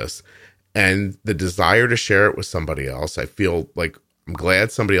like this and the desire to share it with somebody else. I feel like I'm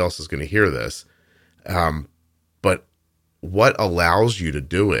glad somebody else is going to hear this. But what allows you to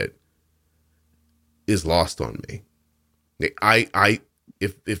do it is lost on me.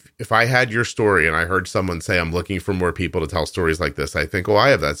 If I had your story and I heard someone say, I'm looking for more people to tell stories like this, I think, oh, I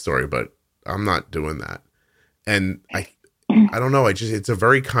have that story, but I'm not doing that. And I don't know. It's a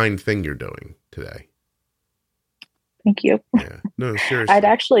very kind thing you're doing today. Thank you. Yeah. No, seriously. I'd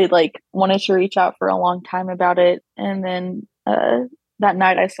actually wanted to reach out for a long time about it. And then, that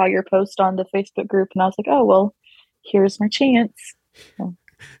night I saw your post on the Facebook group and I was like, oh, well, here's my chance. So.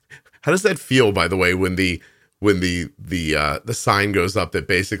 How does that feel, by the way, when the sign goes up that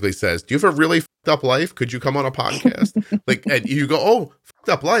basically says, do you have a really fucked up life? Could you come on a podcast? And you go, oh, fucked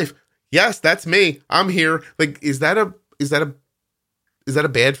up life. Yes, that's me. I'm here. Like, is that a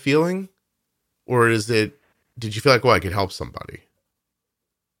bad feeling? Or did you feel like, well, I could help somebody?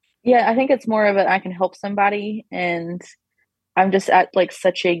 Yeah, I think it's more of I can help somebody. And I'm just at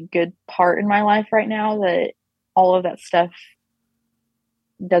such a good part in my life right now that all of that stuff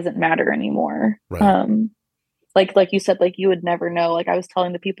doesn't matter anymore. Right. Like you said, you would never know. I was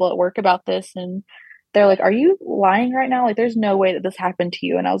telling the people at work about this and they're like, are you lying right now? There's no way that this happened to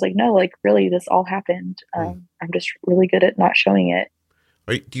you. And I was like, no, really, this all happened. I'm just really good at not showing it.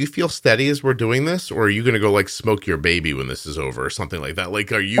 Do you feel steady as we're doing this, or are you going to go smoke your baby when this is over or something like that?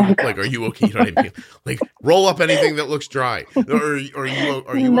 Are you are you okay? You know what I mean? Roll up anything that looks dry, or are you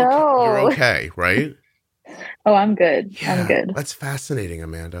no. You're okay, right? Oh, I'm good. Yeah, I'm good. That's fascinating,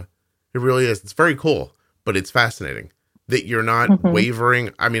 Amanda. It really is. It's very cool, but it's fascinating that you're not wavering.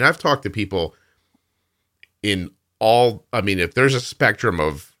 I mean, I've talked to people if there's a spectrum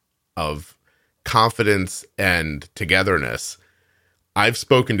of confidence and togetherness, I've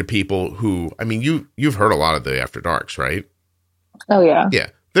spoken to people who, I mean, you've heard a lot of the After Darks, right? Oh, yeah. Yeah.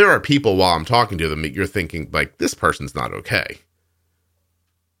 There are people while I'm talking to them, you're thinking, this person's not okay.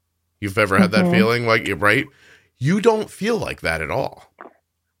 You've ever had that feeling, right? You don't feel like that at all.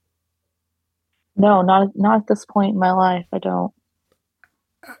 No, not at this point in my life. I don't.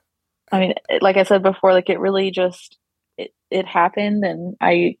 I mean, like I said before, it really just, it happened and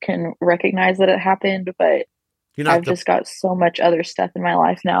I can recognize that it happened, but I've just got so much other stuff in my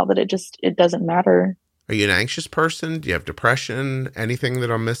life now that it doesn't matter. Are you an anxious person? Do you have depression? Anything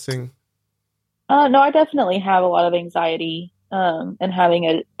that I'm missing? No, I definitely have a lot of anxiety. And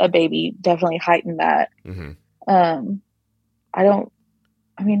having a baby definitely heightened that. Mm-hmm. I don't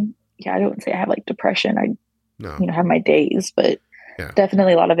say I have depression. I have my days, but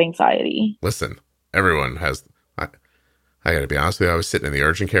definitely a lot of anxiety. Listen, everyone has. I got to be honest with you. I was sitting in the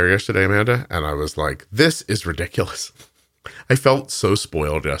urgent care yesterday, Amanda, and I was like, this is ridiculous. I felt so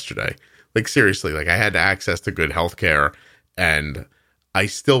spoiled yesterday. Like seriously, like I had access to good healthcare, and I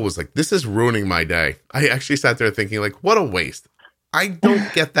still was like, this is ruining my day. I actually sat there thinking like, what a waste. I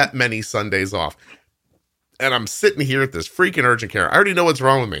don't get that many Sundays off. And I'm sitting here at this freaking urgent care. I already know what's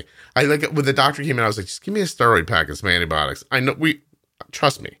wrong with me. I like when the doctor came in, I was like, just give me a steroid pack and some antibiotics. I know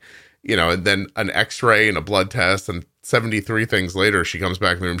trust me, and then an x-ray and a blood test, and 73 things later, she comes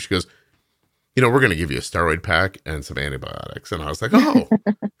back in the room. She goes, we're going to give you a steroid pack and some antibiotics. And I was like, oh,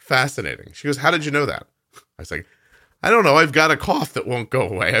 fascinating. She goes, how did you know that? I was like, I don't know. I've got a cough that won't go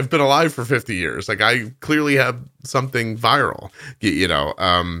away. I've been alive for 50 years. Like I clearly have something viral,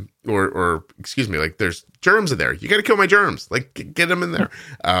 or excuse me, like there's germs in there. You got to kill my germs. Like get them in there.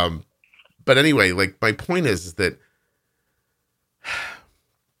 But anyway, like my point is that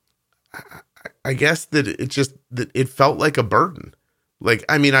I guess that it felt like a burden. Like,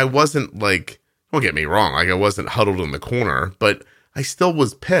 I mean, I wasn't like, don't get me wrong. Like I wasn't huddled in the corner, but I still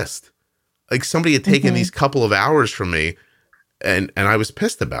was pissed. Like somebody had taken these couple of hours from me, and I was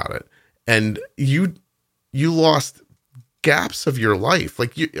pissed about it. And you lost gaps of your life.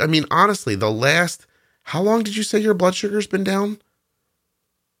 Like I mean, honestly, how long did you say your blood sugar's been down?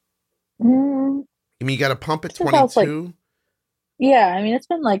 I mean, you got to pump at 22. Yeah. I mean, it's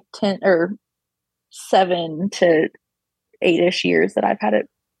been like 10 or 7 to 8-ish years that I've had it.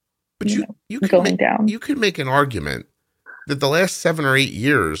 But you can going down. You could make an argument that the last 7 or 8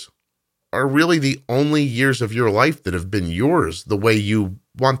 years are really the only years of your life that have been yours the way you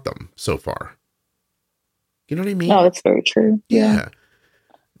want them so far. You know what I mean? No, that's very true. Yeah.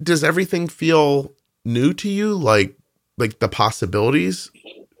 Does everything feel new to you? Like the possibilities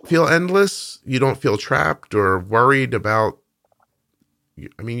feel endless? You don't feel trapped or worried about,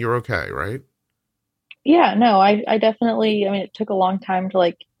 I mean, you're okay, right? Yeah, no, I definitely, I mean, it took a long time to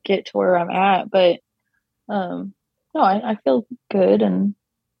like get to where I'm at, but, no, I feel good. And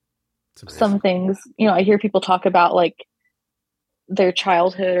some things, I hear people talk about like their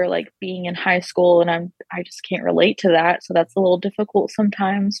childhood or like being in high school, and I just can't relate to that. So that's a little difficult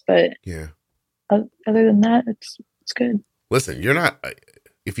sometimes, but yeah, other than that, it's good. Listen,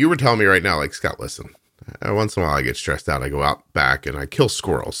 if you were telling me right now, like, Scott, listen, once in a while I get stressed out. I go out back and I kill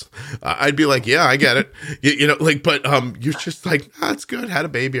squirrels. I'd be like, yeah, I get it. But you're just like, it's good. Had a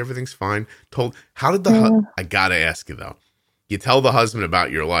baby. Everything's fine. How did I gotta ask you though, you tell the husband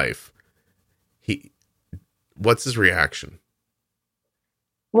about your life. What's his reaction?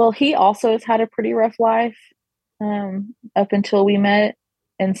 Well, he also has had a pretty rough life up until we met.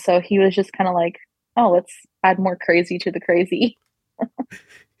 And so he was just kind of like, oh, let's add more crazy to the crazy.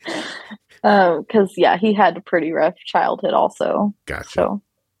 Because, he had a pretty rough childhood also. Gotcha.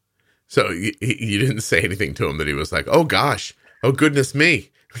 So you didn't say anything to him that he was like, oh, gosh, oh, goodness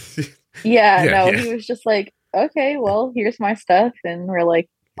me. He was just like, okay, well, here's my stuff. And we're like,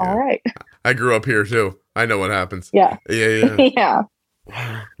 all right. I grew up here too. I know what happens. Yeah. Yeah.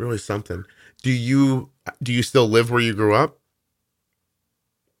 Wow, really something. Do you still live where you grew up?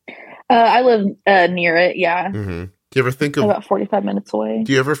 I live near it. Yeah. Mm-hmm. Do you ever think of about 45 minutes away?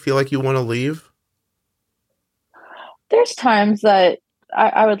 Do you ever feel like you want to leave? There's times that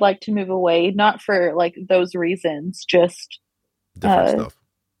I would like to move away, not for like those reasons, just different stuff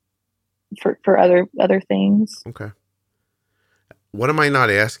for other things. Okay. What am I not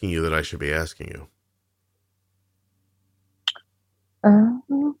asking you that I should be asking you?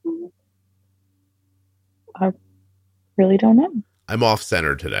 I really don't know. I'm off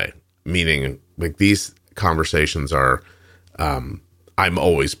center today, meaning like these conversations are, I'm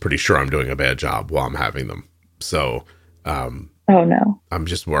always pretty sure I'm doing a bad job while I'm having them. So, oh no, I'm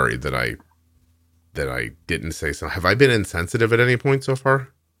just worried that I didn't say something. Have I been insensitive at any point so far?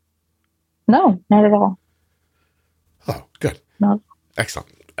 No, not at all. Oh, good. No. Excellent.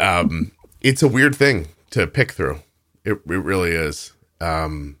 It's a weird thing to pick through. It really is.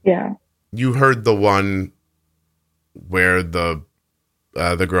 Yeah. You heard the one where the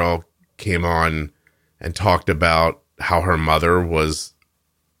girl came on and talked about how her mother was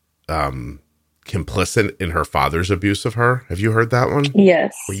complicit in her father's abuse of her. Have you heard that one?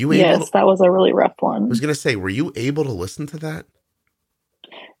 Yes. Were you able? Yes, that was a really rough one. I was going to say, were you able to listen to that?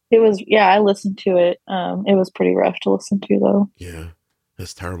 It was, I listened to it. It was pretty rough to listen to, though. Yeah,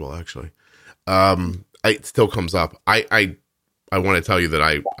 it's terrible, actually. It still comes up. I want to tell you that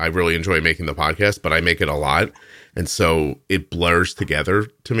I really enjoy making the podcast, but I make it a lot, and so it blurs together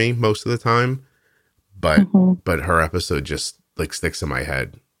to me most of the time. But but her episode just like sticks in my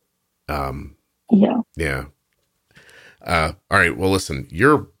head. Yeah. All right. Well, listen,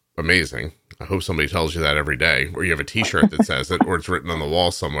 you're amazing. I hope somebody tells you that every day, or you have a T-shirt that says it, or it's written on the wall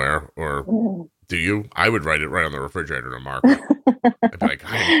somewhere, or Do you? I would write it right on the refrigerator to mark it. I'd be like,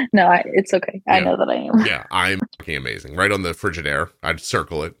 No, it's okay. I Yeah. know that I am. yeah, I'm fucking amazing. Right on the Frigidaire. I'd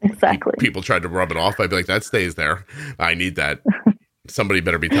circle it. Exactly. People tried to rub it off. I'd be like, that stays there. I need that. Somebody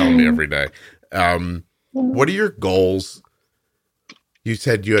better be telling me every day. What are your goals? You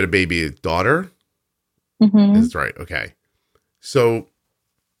said you had a daughter? Mm-hmm. That's right. Okay. So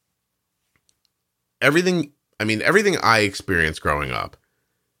everything I experienced growing up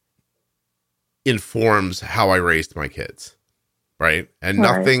informs how I raised my kids, right? And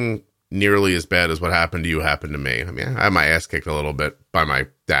Right. nothing nearly as bad as what happened to you happened to me. I mean, I had my ass kicked a little bit by my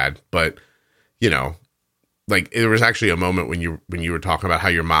dad, but like there was actually a moment when you were talking about how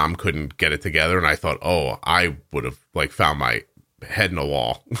your mom couldn't get it together, and I thought, oh, I would have like found my head in a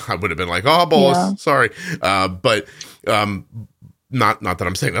wall. I would have been like, oh, boss, Yeah. sorry, but not that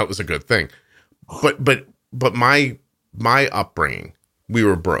I'm saying that was a good thing, but my upbringing, we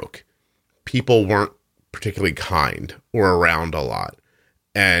were broke. People weren't particularly kind or around a lot,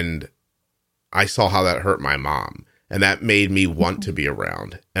 and I saw how that hurt my mom. And that made me want to be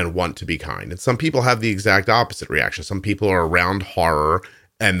around and want to be kind. And some people have the exact opposite reaction. Some people are around horror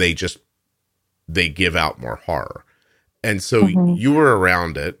and they give out more horror. And so you were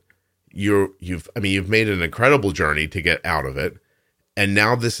around it. You've made an incredible journey to get out of it. And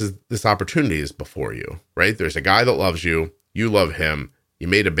now this opportunity is before you, right? There's a guy that loves you. You love him. You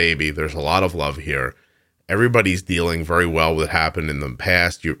made a baby. There's a lot of love here. Everybody's dealing very well with what happened in the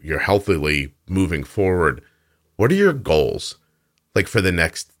past. You're healthily moving forward. What are your goals, like, for the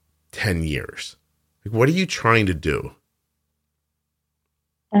next 10 years? Like, what are you trying to do?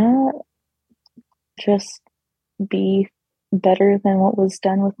 Just be better than what was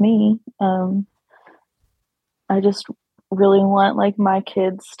done with me. I just really want, like, my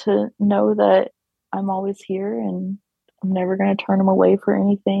kids to know that I'm always here and I'm never going to turn them away for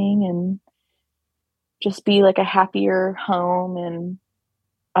anything, and just be like a happier home. And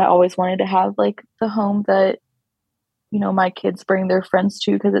I always wanted to have like the home that my kids bring their friends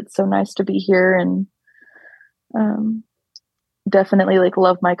to, because it's so nice to be here. And definitely like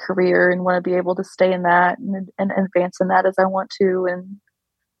love my career and want to be able to stay in that and advance in that as I want to.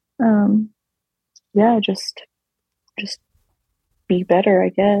 And yeah, just be better, I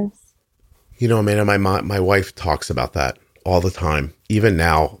guess. Amanda, my wife talks about that all the time. Even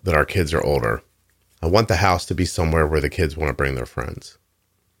now that our kids are older, I want the house to be somewhere where the kids want to bring their friends.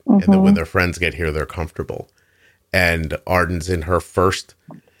 And that when their friends get here, they're comfortable. And Arden's in her first,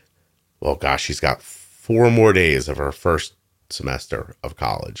 she's got 4 more days of her first semester of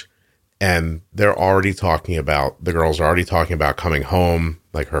college. And the girls are already talking about coming home,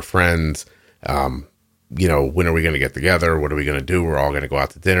 like her friends. When are we going to get together? What are we going to do? We're all going to go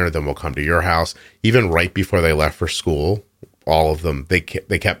out to dinner. Then we'll come to your house. Even right before they left for school, all of them, they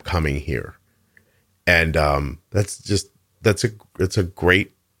kept coming here. And it's a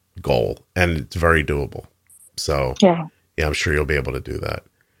great goal, and it's very doable. So yeah, I'm sure you'll be able to do that.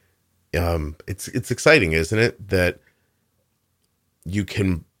 It's exciting, isn't it? That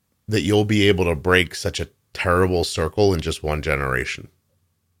you'll be able to break such a terrible circle in just one generation.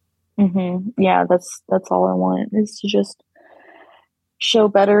 Yeah, that's all I want, is to just show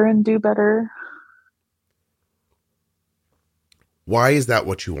better and do better. Why is that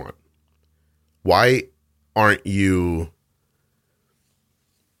what you want? Why aren't you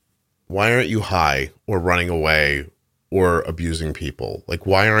high or running away or abusing people? Like,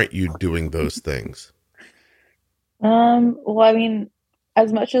 why aren't you doing those things? Well, I mean,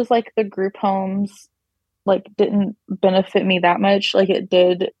 as much as like the group homes like didn't benefit me that much, like it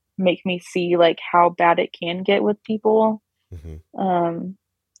did make me see like how bad it can get with people. And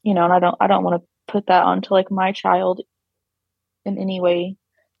I don't want to put that onto like my child in any way.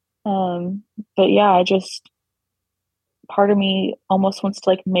 But yeah, part of me almost wants to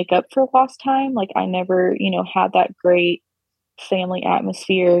like make up for lost time. Like I never, had that great family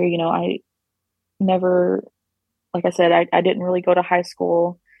atmosphere. I never, like I said, I didn't really go to high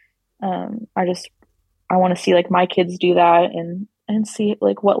school. I want to see like my kids do that and see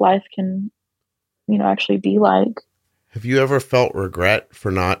like what life can, actually be like. Have you ever felt regret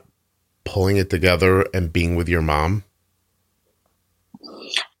for not pulling it together and being with your mom?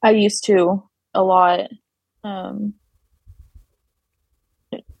 I used to a lot.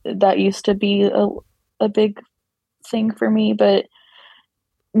 That used to be a big thing for me, but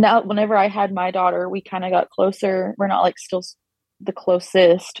now whenever I had my daughter, we kind of got closer. We're not like still the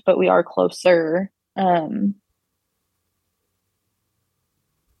closest, but we are closer.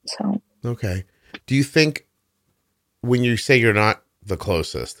 So okay. Do you think when you say you're not the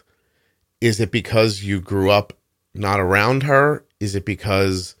closest, is it because you grew up not around her? Is it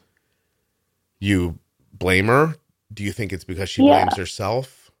because you blame her? Do you think it's because she Yeah. blames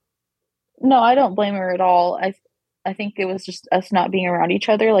herself? No, I don't blame her at all. I think it was just us not being around each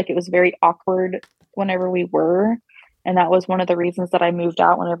other. Like it was very awkward whenever we were. And that was one of the reasons that I moved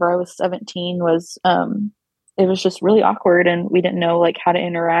out whenever I was 17 was it was just really awkward and we didn't know like how to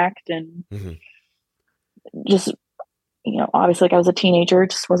interact and Mm-hmm. just obviously like I was a teenager,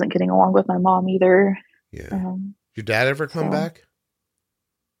 just wasn't getting along with my mom either. Yeah. Your dad ever come back?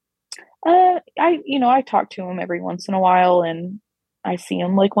 I talk to him every once in a while and I see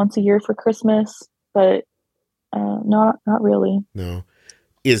him like once a year for Christmas, but not really. No.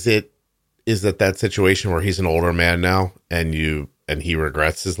 Is that situation where he's an older man now and he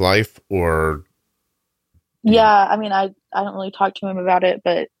regrets his life, or? Yeah, I mean, I don't really talk to him about it,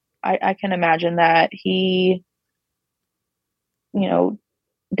 but I can imagine that he,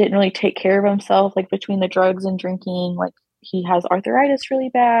 didn't really take care of himself, like between the drugs and drinking, like he has arthritis really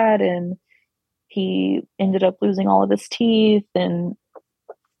bad and he ended up losing all of his teeth and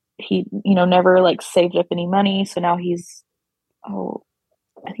he, never like saved up any money. So now I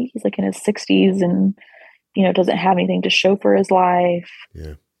think he's like in his 60s and, doesn't have anything to show for his life.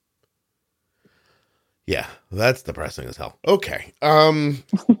 Yeah. Yeah, that's depressing as hell. Okay.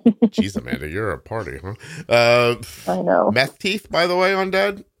 Jeez, Amanda, you're a party, huh? I know. Meth teeth, by the way, on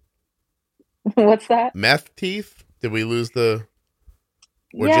Dad? What's that? Meth teeth? Did we lose or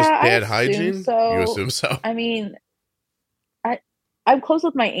yeah, just bad hygiene? So. You assume so? I mean, I'm close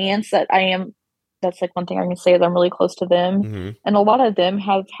with my aunts that's like one thing I can say is I'm really close to them. Mm-hmm. And a lot of them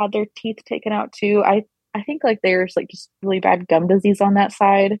have had their teeth taken out too. I think like there's like just really bad gum disease on that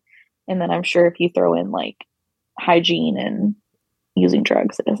side. And then I'm sure if you throw in like hygiene and using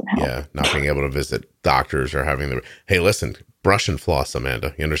drugs, it doesn't help. Yeah, not being able to visit doctors or hey, listen, brush and floss,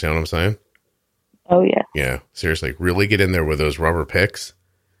 Amanda. You understand what I'm saying? Oh, yeah. Yeah, seriously, really get in there with those rubber picks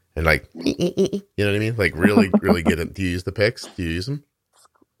and like, you know what I mean? Like really, really get it. Do you use the picks? Do you use them?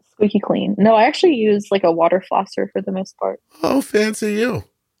 Squeaky clean. No, I actually use like a water flosser for the most part. Oh, fancy you.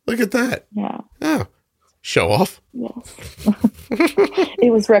 Look at that. Yeah. Oh, show off. Yes.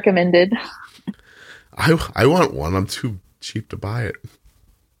 It was recommended. I want one. I'm too cheap to buy it.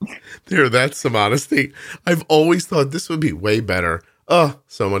 There, that's some honesty. I've always thought this would be way better. Oh,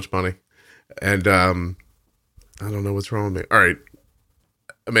 so much money. And I don't know what's wrong with me. All right.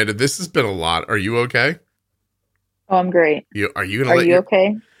 Amanda, this has been a lot. Are you okay? Oh, I'm great. Are you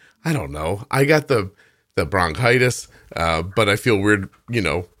okay? I don't know. I got the bronchitis, but I feel weird,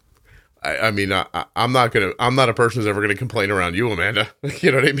 I mean, I'm not a person who's ever gonna complain around you, Amanda.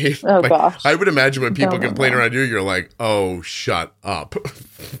 You know what I mean? Oh, like, gosh. I would imagine when people complain around you, you're like, oh, shut up.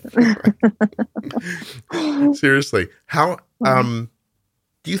 Seriously. How, do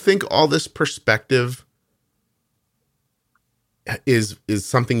you think all this perspective is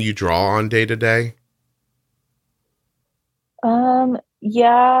something you draw on day to day?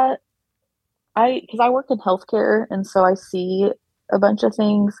 Yeah, because I work in healthcare and so I see a bunch of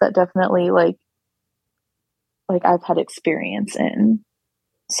things that definitely like I've had experience in.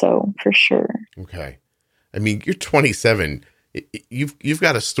 So for sure. Okay. I mean, you're 27. You've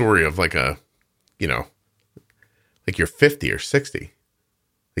got a story of like like you're 50 or 60.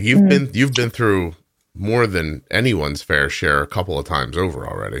 Like you've been through more than anyone's fair share a couple of times over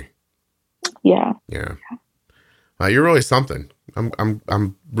already. Yeah. Yeah. You're really something.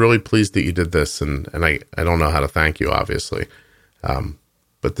 I'm really pleased that you did this, and I don't know how to thank you, obviously.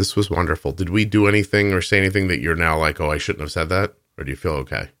 But this was wonderful. Did we do anything or say anything that you're now like, oh, I shouldn't have said that? Or do you feel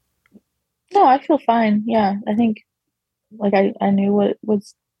okay? No, I feel fine. Yeah. I think like I knew what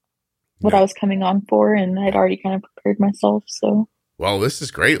I was coming on for and I'd already kind of prepared myself. So. Well, this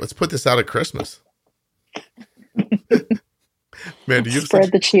is great. Let's put this out at Christmas. Man, do you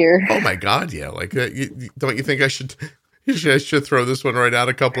spread the cheer? Oh my God. Yeah. Like, don't you think I should throw this one right out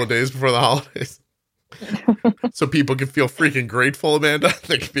a couple of days before the holidays? So people can feel freaking grateful, Amanda.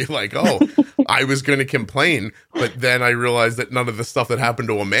 They can be like, oh, I was going to complain, but then I realized that none of the stuff that happened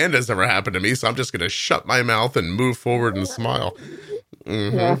to Amanda has ever happened to me. So I'm just going to shut my mouth and move forward and smile.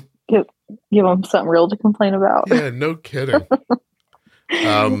 Mm-hmm. Yeah. Give them something real to complain about. Yeah, no kidding.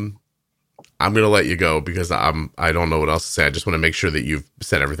 I'm going to let you go because I don't know what else to say. I just want to make sure that you've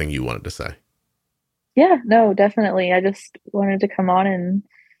said everything you wanted to say. Yeah, no, definitely. I just wanted to come on and,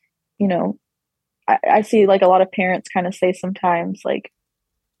 I see like a lot of parents kind of say sometimes like,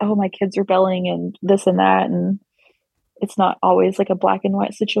 oh, my kid's rebelling and this and that. And it's not always like a black and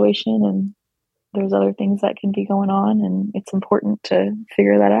white situation. And there's other things that can be going on. And it's important to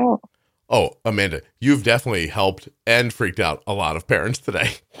figure that out. Oh, Amanda, you've definitely helped and freaked out a lot of parents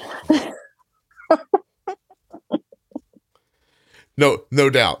today. No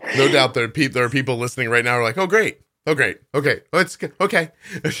doubt. No doubt there are people listening right now who are like, oh, great. Okay. It's good. Okay.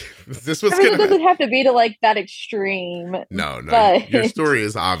 This was it doesn't have to be to like that extreme. No. But your story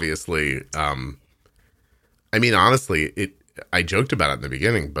is obviously, I mean, honestly, I joked about it in the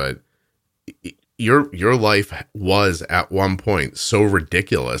beginning, but your life was at one point so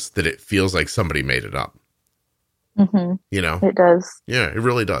ridiculous that it feels like somebody made it up. Mm-hmm. You know, it does. Yeah, it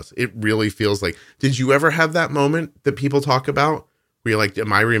really does. It really feels like. Did you ever have that moment that people talk about where you're like,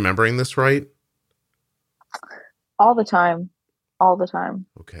 am I remembering this right? All the time.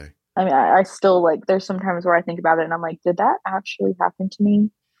 Okay. I mean, I still like, there's some times where I think about it and I'm like, did that actually happen to me?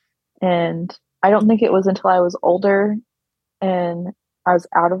 And I don't think it was until I was older and I was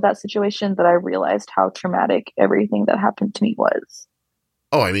out of that situation that I realized how traumatic everything that happened to me was.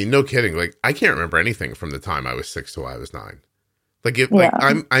 Oh, I mean, no kidding. Like, I can't remember anything from the time I was 6 till I was 9. Like,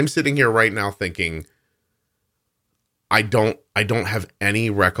 I'm sitting here right now thinking, I don't have any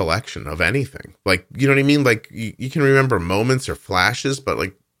recollection of anything. Like, you know what I mean? Like, you can remember moments or flashes, but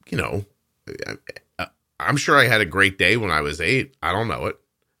like, you know, I'm sure I had a great day when I was 8. I don't know it.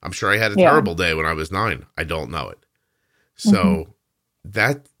 I'm sure I had a terrible day when I was 9. I don't know it. So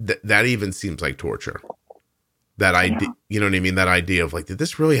that even seems like torture. That idea, you know what I mean? That idea of like, did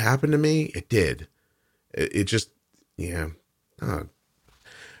this really happen to me? It did. It just, yeah.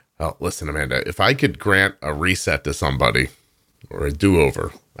 Well, listen, Amanda, if I could grant a reset to somebody or a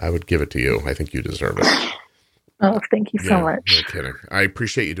do-over, I would give it to you. I think you deserve it. Oh, thank you so much. No kidding. I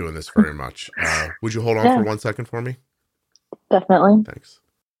appreciate you doing this very much. Would you hold on for 1 second for me? Definitely. Thanks.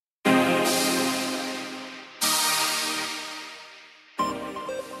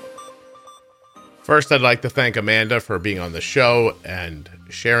 First, I'd like to thank Amanda for being on the show and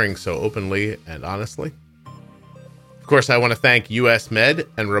sharing so openly and honestly. Of course, I want to thank US Med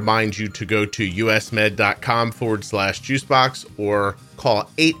and remind you to go to usmed.com/juicebox or call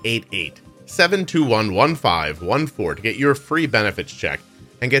 888-721-1514 to get your free benefits check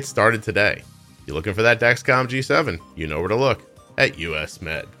and get started today. You're looking for that Dexcom G7, you know where to look, at US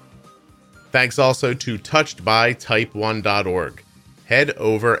Med. Thanks also to touchedbytype1.org. Head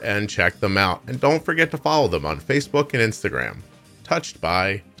over and check them out. And don't forget to follow them on Facebook and Instagram. Touched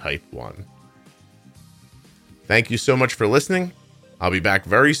by Type 1. Thank you so much for listening. I'll be back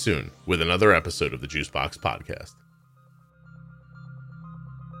very soon with another episode of the Juicebox Podcast.